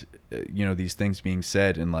find these things being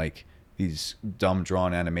said in like these dumb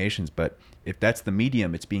drawn animations, but if that's the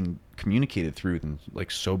medium it's being communicated through, then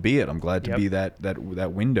like so be it. I'm glad to be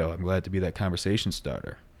that window. I'm glad to be that conversation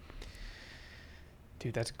starter.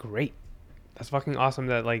 Dude, that's great. That's fucking awesome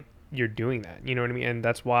that like you're doing that. You know what I mean? And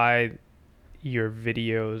that's why your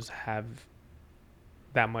videos have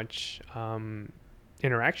that much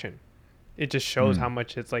interaction. It just shows how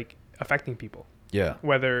much it's like affecting people. Yeah.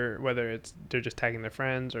 Whether it's they're just tagging their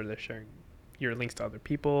friends or they're sharing your links to other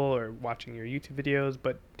people or watching your YouTube videos.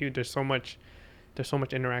 But dude, there's so much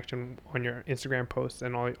interaction on your Instagram posts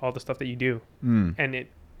and all the stuff that you do. And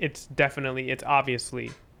it's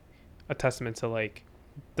obviously a testament to like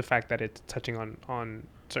the fact that it's touching on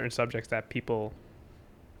certain subjects that people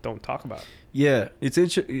don't talk about. Yeah,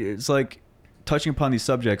 it's like touching upon these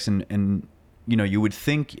subjects, and you would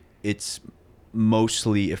think it's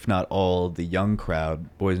mostly, if not all, the young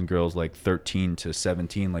crowd, boys and girls like 13 to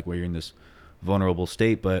 17, like where you're in this vulnerable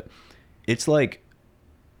state, but it's like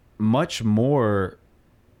much more.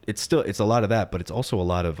 It's a lot of that, but it's also a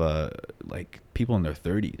lot of like people in their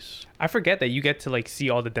 30s. I forget that you get to like see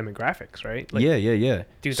all the demographics, right? Like, yeah.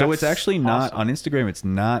 Dude, so it's actually not awesome. on Instagram. It's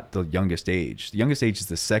not the youngest age. The youngest age is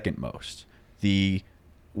the second most.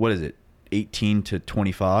 What is it? 18 to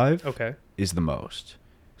 25. Okay. Is the most.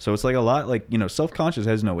 So it's like a lot. Like self-conscious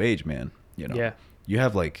has no age, man. Yeah. You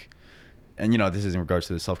have like, and this is in regards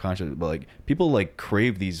to the self-conscious, but like people like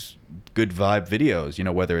crave these good vibe videos.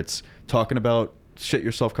 Whether it's talking about shit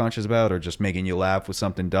you're self-conscious about or just making you laugh with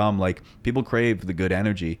something dumb, like people crave the good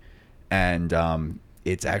energy. And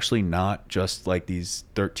it's actually not just like these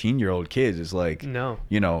 13-year-old kids. It's like No.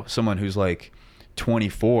 Someone who's like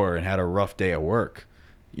 24 and had a rough day at work,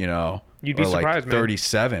 You'd be surprised, like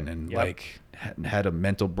 37 and Yep. like had a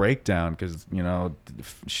mental breakdown because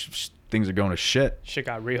things are going to shit. Shit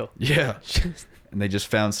got real. Yeah. And they just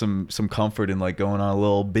found some comfort in like going on a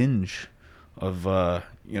little binge of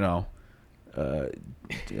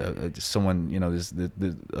someone, this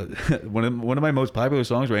one of my most popular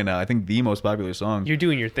songs right now. I think the most popular song. You're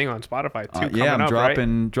doing your thing on Spotify too. Yeah, I'm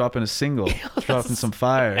right? dropping a single, dropping some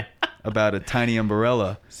fire about a tiny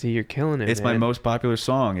umbrella. See, you're killing it. It's man. my most popular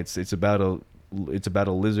song. It's about a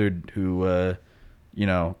lizard who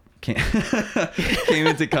came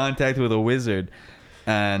into contact with a wizard,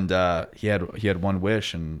 and he had one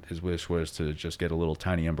wish, and his wish was to just get a little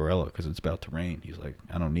tiny umbrella because it's about to rain. He's like,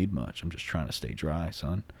 I don't need much. I'm just trying to stay dry,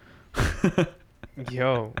 son.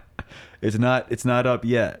 Yo. It's not up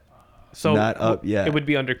yet. So not up yet. It would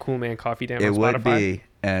be under Cool Man Coffee Dan on It Spotify. would be,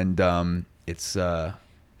 and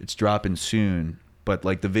it's dropping soon. But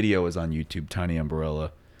like the video is on YouTube, Tiny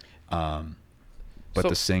Umbrella. But So-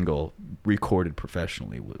 the single, recorded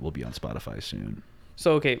professionally, will be on Spotify soon.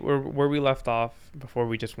 So okay, where we left off before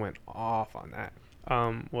we just went off on that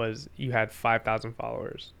was you had 5,000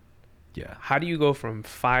 followers. Yeah. How do you go from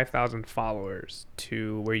 5,000 followers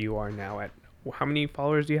to where you are now at? How many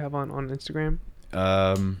followers do you have on Instagram?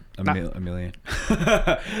 A million.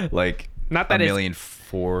 Like Not that a it's- million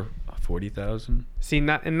 40,000. See,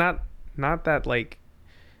 not that like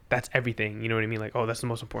that's everything. You know what I mean? Like, oh, that's the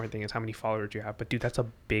most important thing is how many followers you have. But dude, that's a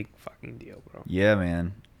big fucking deal, bro. Yeah,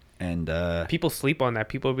 man. And People sleep on that.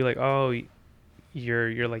 People will be like, oh,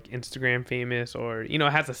 you're like Instagram famous, or it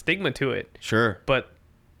has a stigma to it. sure. But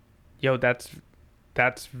yo, that's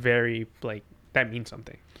very like that means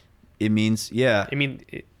something. It means, yeah. I mean,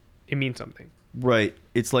 it means something. Right.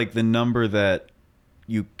 It's like the number that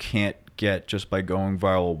you can't get just by going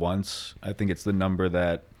viral once. I think it's the number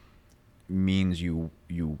that means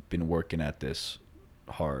you've been working at this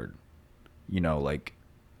hard. Like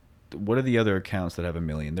what are the other accounts that have 1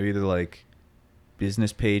 million? They're either like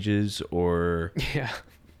business pages or Yeah.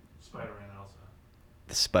 Spider-Man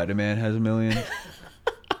Elsa. Spider-Man has 1 million.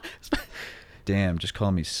 Damn, just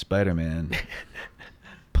call me Spider-Man.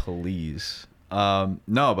 Please. No,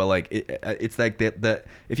 but like it's like that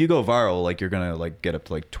if you go viral, like you're gonna like get up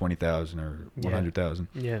to like 20,000 or 100,000.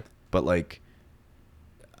 Yeah. But like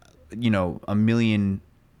 1 million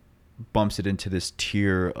bumps it into this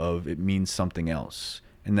tier of it means something else,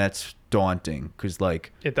 and that's daunting because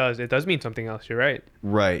like It does mean something else. You're right.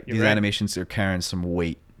 right, You're these right. animations are carrying some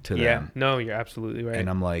weight to Yeah. them. No, you're absolutely right. And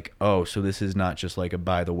I'm like, oh, so this is not just like a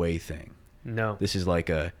by the way thing. No. This is like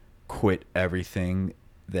a quit everything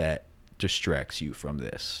that distracts you from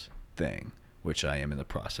this thing, which I am in the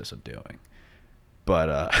process of doing.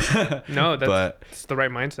 But No, but it's the right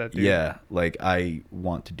mindset, dude. yeah, like I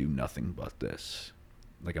want to do nothing but this.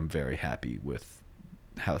 Like I'm very happy with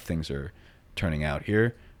how things are turning out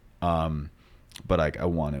here. But I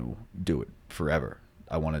want to do it forever.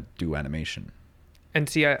 I want to do animation. And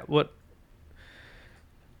see, I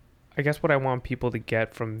guess what I want people to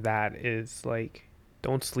get from that is like,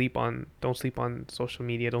 don't sleep on social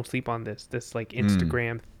media. Don't sleep on this like Mm.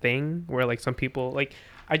 Instagram thing where like some people like.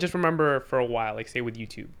 I just remember for a while, like say with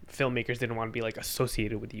YouTube, filmmakers didn't want to be like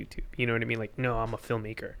associated with YouTube. You know what I mean? Like, no, I'm a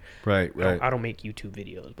filmmaker. Right, right. I don't make YouTube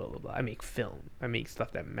videos, blah blah blah. I make film. I make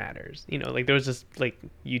stuff that matters. You know, like there was just like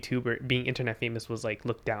YouTuber being internet famous was like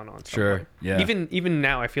looked down on. Sure. Somewhat. Yeah. Even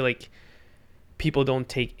now, I feel like people don't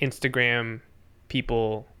take Instagram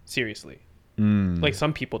people seriously. Mm. Like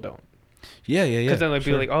some people don't, Yeah, yeah, yeah. because then they'll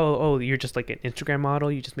Sure. be like, oh, you're just like an Instagram model.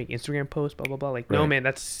 You just make Instagram posts, blah blah blah. Like, no, Right. man,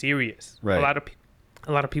 that's serious. Right.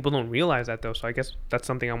 A lot of people don't realize that though. So I guess that's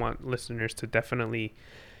something I want listeners to definitely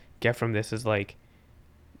get from this is like,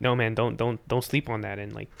 no man, don't sleep on that,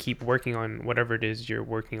 and like keep working on whatever it is you're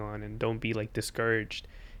working on, and don't be like discouraged.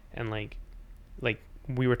 And like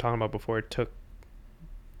we were talking about before, it took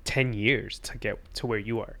 10 years to get to where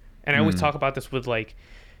you are. And I always Mm. talk about this with like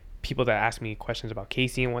people that ask me questions about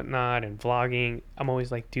Casey and whatnot and vlogging. I'm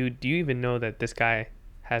always like, dude, do you even know that this guy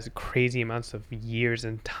has crazy amounts of years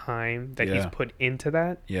and time that he's Yeah. put into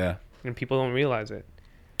that, Yeah. and people don't realize it.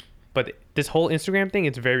 But this whole Instagram thing,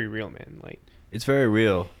 it's very real, man. Like, It's very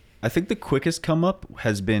real. I think the quickest come up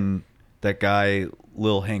has been that guy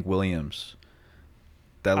Lil Hank Williams.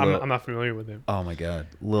 That I'm not familiar with him. Oh my god,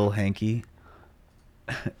 Lil Hanky.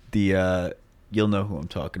 The you'll know who I'm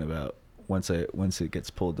talking about once it gets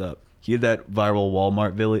pulled up. He had that viral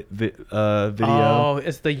Walmart video. Oh,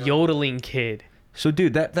 it's the yodeling kid. So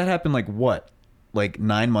dude, that happened like what? Like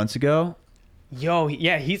 9 months ago? Yo,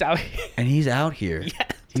 yeah, he's out. And he's out here. Yeah.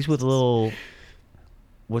 He's with Lil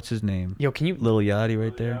what's his name? Yo, can you? Lil Yachty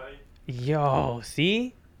right there. Yo,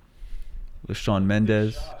 see? With Shawn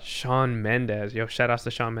Mendes. Shawn Mendes. Yo, shout outs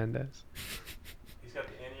to Shawn Mendes. He's got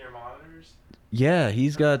the in-ear monitors. Yeah,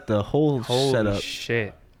 he's got the whole Holy setup.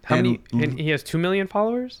 shit. How And many? And he has 2 million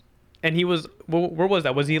followers? And he was, where was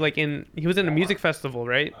that? Was he like he was in a music festival,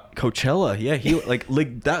 right? Coachella, yeah, he like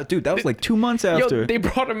that dude. That was like 2 months after. Yo, they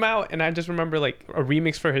brought him out, and I just remember like a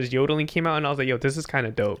remix for his yodeling came out, and I was like, yo, this is kind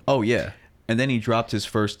of dope. Oh yeah, and then he dropped his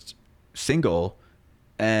first single,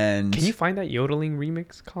 and Can you find that yodeling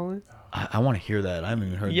remix, Colin? I want to hear that. I haven't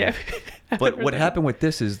even heard. Yeah. That. But what happened with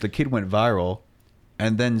this is the kid went viral,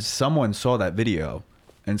 and then someone saw that video,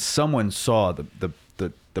 and someone saw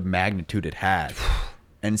the magnitude it had,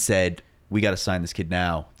 and said, "We got to sign this kid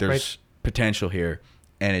now. There's Right. potential here,"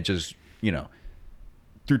 and it just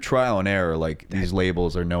through trial and error, like these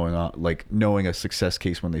labels are knowing a success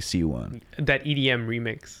case when they see one. That EDM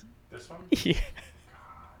remix. This one? Yeah.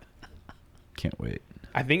 Can't wait.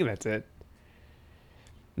 I think that's it.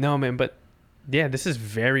 No, man, but yeah, this is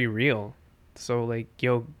very real. So like,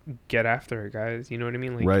 yo, get after it, guys. You know what I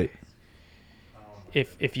mean? Like, Right.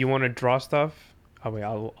 if you want to draw stuff, oh wait,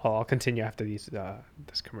 I'll continue after this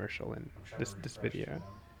commercial and I'm trying this to this refresh video. them.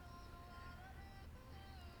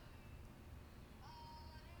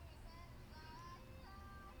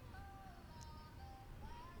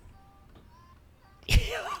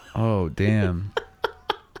 Oh damn.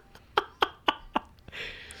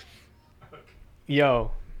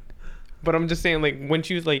 Yo, but I'm just saying, like, when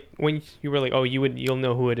you were like, oh, you'll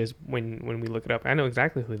know who it is when we look it up. I know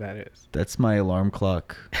exactly who that is. That's my alarm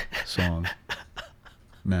clock song.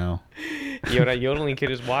 Now. Yo, that yodeling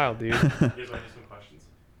kid is wild, dude. Here's my some questions.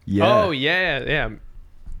 Yeah. Oh yeah.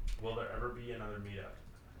 Will there ever be another meetup?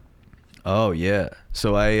 Oh yeah.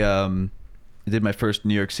 So I did my first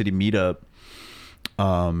New York City meetup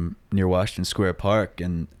near Washington Square Park,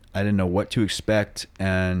 and I didn't know what to expect,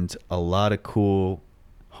 and a lot of cool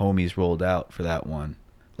homies rolled out for that one.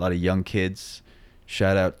 A lot of young kids.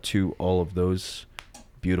 Shout out to all of those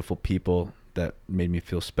beautiful people that made me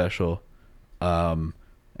feel special.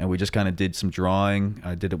 And we just kind of did some drawing.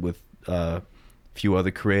 I did it with a few other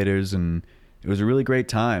creators, and it was a really great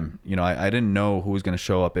time. I didn't know who was going to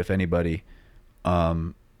show up, if anybody.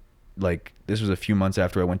 Like, this was a few months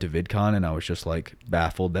after I went to VidCon, and I was just like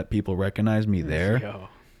baffled that people recognized me there. Yo.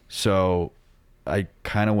 So I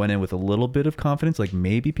kind of went in with a little bit of confidence, like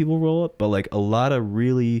maybe people roll up, but like a lot of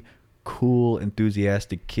really cool,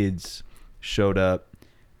 enthusiastic kids showed up.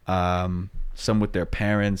 Some with their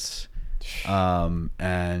parents.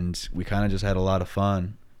 And we kind of just had a lot of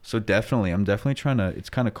fun. So I'm definitely trying to. It's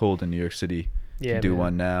kind of cold in New York City Yeah, to do man.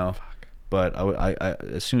 one now. Fuck. But I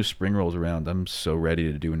as soon as spring rolls around, I'm so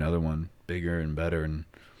ready to do another one, bigger and better, and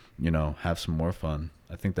have some more fun.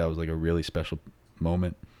 I think that was like a really special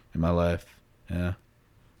moment in my life. Yeah,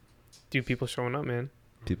 Dude, people showing up, man.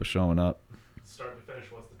 people showing up. Start to finish,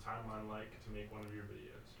 what's the timeline like to make one of your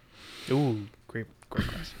videos? Ooh, great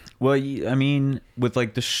question. Well, I mean, with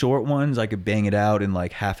like the short ones, I could bang it out in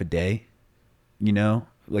like half a day, you know,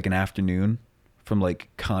 like an afternoon, from like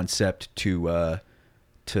concept to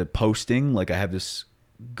posting. Like I have this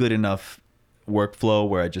good enough workflow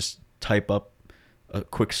where I just type up a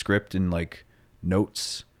quick script in like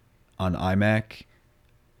notes on iMac,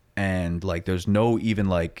 and like there's no even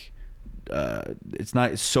like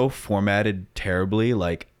it's so formatted terribly,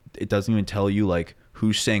 like it doesn't even tell you like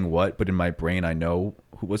who's saying what, but in my brain I know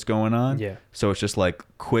what's going on. Yeah. So it's just like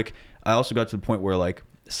quick. I also got to the point where like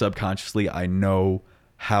subconsciously I know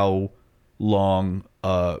how long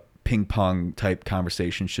a ping pong type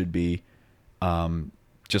conversation should be,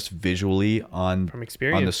 just visually on From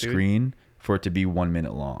experience, on the dude. screen for it to be 1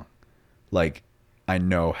 minute long. Like I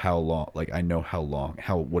know how long,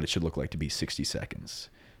 what it should look like to be 60 seconds,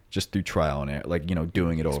 just through trial and error, like, you know,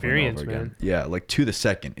 doing it over and Experience, over again. man. Yeah, like to the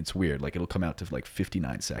second. It's weird. Like it'll come out to like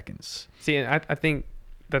 59 seconds. See, and I think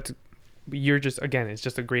that's you're just again, it's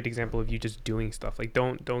just a great example of you just doing stuff. Like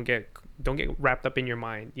don't get wrapped up in your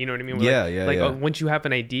mind. You know what I mean? Yeah, like, yeah, like yeah. once you have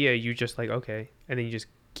an idea, you just like okay, and then you just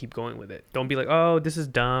keep going with it. Don't be like, oh, this is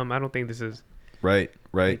dumb. I don't think this is Right.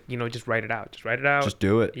 like, you know, just write it out. Just write it out. Just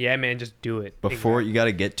do it. Yeah, man, just do it. Before Exactly. you got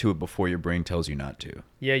to get to it before your brain tells you not to.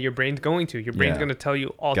 Yeah, your brain's going to. Your brain's Yeah. going to tell you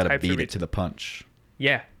all Got to types beat of it to the punch.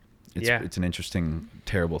 Yeah. It's an interesting,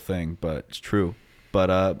 terrible thing, but it's true.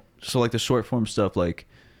 But so like the short form stuff, like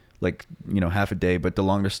you know, half a day, but the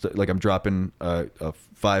longer like I'm dropping a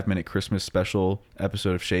 5-minute Christmas special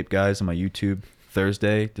episode of Shape Guys on my YouTube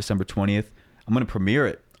Thursday, December 20th. I'm gonna premiere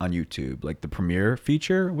it on YouTube, like the premiere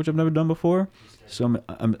feature, which I've never done before. So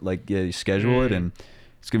I'm like, yeah, you schedule it, and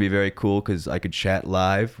it's gonna be very cool because I could chat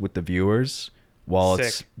live with the viewers while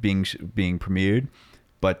it's Sick. being premiered.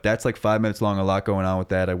 But that's like 5 minutes long. A lot going on with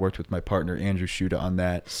that. I worked with my partner Andrew Shuda on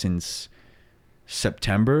that since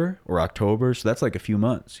September or October, so that's like a few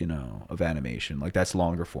months, you know, of animation. Like that's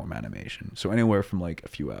longer form animation. So anywhere from like a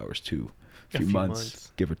few hours to a few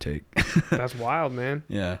months, give or take. That's wild, man.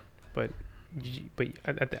 Yeah. But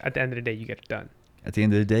at the end of the day, you get it done. At the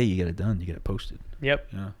end of the day, you get it done. You get it posted. Yep.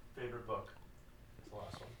 Yeah. Favorite book? That's the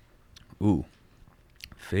last one. Ooh.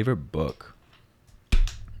 Favorite book.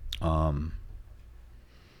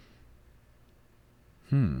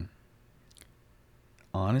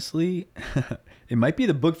 Honestly, it might be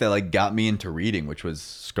the book that like got me into reading, which was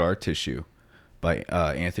Scar Tissue by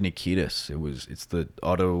Anthony Kiedis. It's the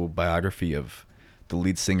autobiography of the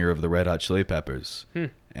lead singer of the Red Hot Chili Peppers.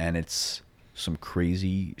 And it's some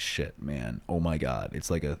crazy shit, man. Oh my God.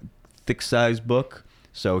 It's like a thick sized book,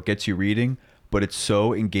 so it gets you reading, but it's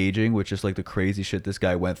so engaging with just like the crazy shit this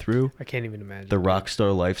guy went through. I can't even imagine. The rock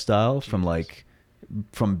star lifestyle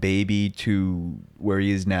from baby to where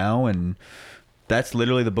he is now, and that's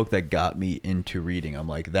literally the book that got me into reading. I'm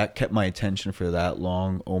like, that kept my attention for that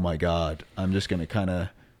long. Oh my God. I'm just going to kind of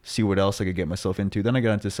see what else I could get myself into. Then I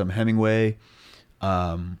got into some Hemingway,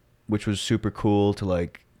 which was super cool to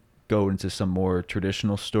like go into some more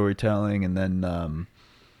traditional storytelling. And then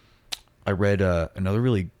I read another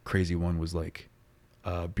really crazy one was like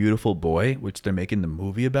Beautiful Boy, which they're making the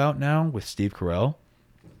movie about now with Steve Carell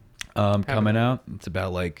coming out. It's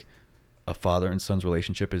about like a father and son's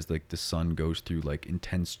relationship as like the son goes through like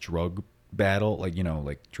intense drug battle, like, you know,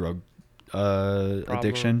 like drug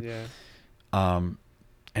addiction. Yeah.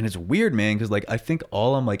 And it's weird, man, because like I think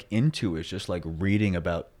all I'm like into is just like reading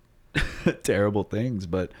about terrible things,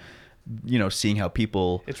 but you know, seeing how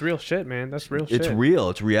people, It's real shit, man. That's real shit. it's real,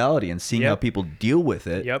 it's reality, and seeing how Yep. people deal with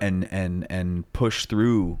it Yep. and push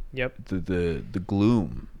through Yep. the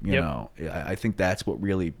gloom, you Yep. know. I think that's what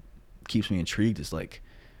really keeps me intrigued, is like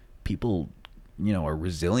people, you know, are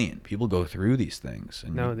resilient. People go through these things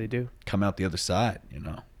and No, they do. come out the other side, you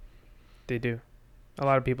know. They do. A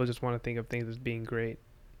lot of people just want to think of things as being great.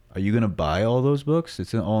 Are you gonna buy all those books?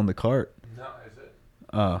 It's all in the cart. No, is it?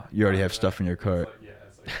 Oh, you already have stuff in your cart. It's like, yeah,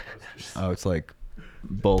 it's like posters. Oh, it's like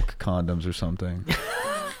bulk condoms or something.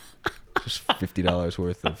 Just $50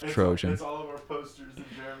 worth of Trojan. It's all of our posters that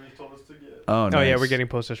Jeremy told us to get. Oh, nice. Oh yeah, we're getting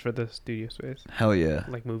posters for the studio space. Hell yeah.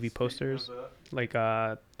 Like movie Speaking posters. of that,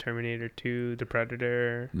 Like Terminator 2, The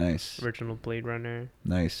Predator, Nice. original Blade Runner,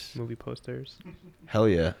 Nice. movie posters. Hell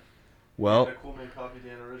yeah. Well, and a Cool Man Coffee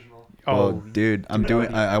Dan original. well, dude, I'm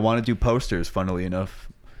doing. I want to do posters. Funnily enough,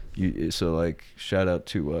 so like shout out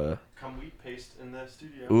to. Come wheat paste in the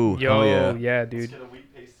studio. Ooh, Yo, hell yeah, yeah, Let's dude. get a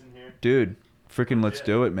wheat paste in here. dude. Freaking let's Yeah.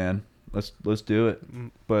 do it, man. Let's do it.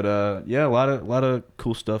 Mm. But yeah, a lot of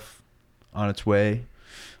cool stuff on its way,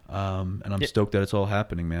 and I'm Yeah. stoked that it's all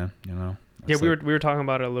happening, man. You know. Yeah, It's we like- were talking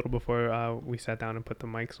about it a little before we sat down and put the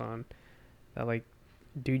mics on. That like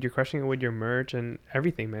dude, you're crushing it with your merch and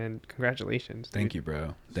everything, man. Congratulations. Thank dude. you,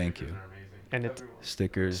 bro. Thank you. Stickers are amazing. And it's Everyone.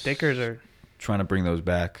 Stickers are trying to bring those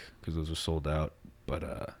back because those are sold out.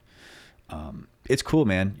 But it's cool,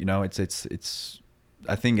 man. You know, it's.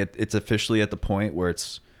 I think it's officially at the point where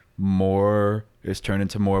it's turned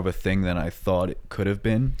into more of a thing than I thought it could have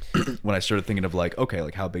been. When I started thinking of like, okay,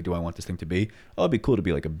 like how big do I want this thing to be? Oh, it'd be cool to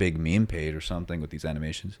be like a big meme page or something with these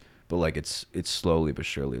animations. But like it's slowly but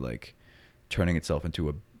surely like turning itself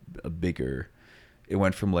into a bigger. It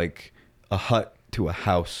went from like a hut to a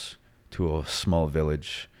house to a small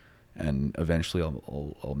village, and eventually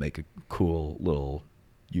I'll make a cool little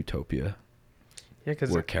utopia yeah, because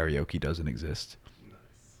where karaoke doesn't exist.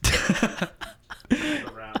 Nice.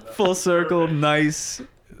 Around that. Full circle, Perfect. nice,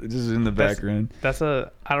 just in the That's- background.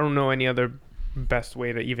 I don't know any other best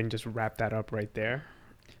way to even just wrap that up right there.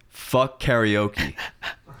 Fuck karaoke.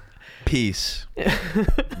 Peace.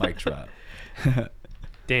 Mic drop.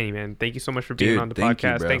 Danny, man, thank you so much for being Dude, on the thank you,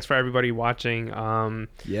 podcast. bro. Thanks for everybody watching.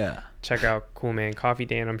 Yeah. Check out Cool Man Coffee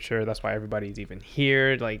Dan. I'm sure that's why everybody's even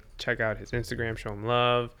here. Like, check out his Instagram, show him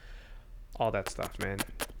love, all that stuff, man.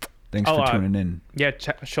 Thanks Oh, for tuning in. Yeah,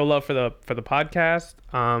 show love for the podcast.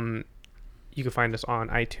 You can find us on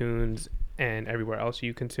iTunes and everywhere else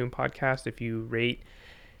you consume podcasts. If you rate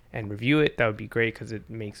and review it, that would be great because it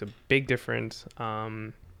makes a big difference.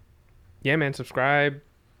 Yeah, man, subscribe.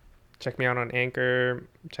 Check me out on Anchor.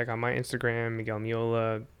 Check out my Instagram, Miguel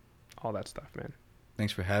Miola, all that stuff, man.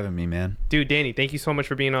 Thanks for having me, man. Dude, Danny, thank you so much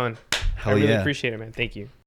for being on. Hell I really yeah. appreciate it, man. Thank you.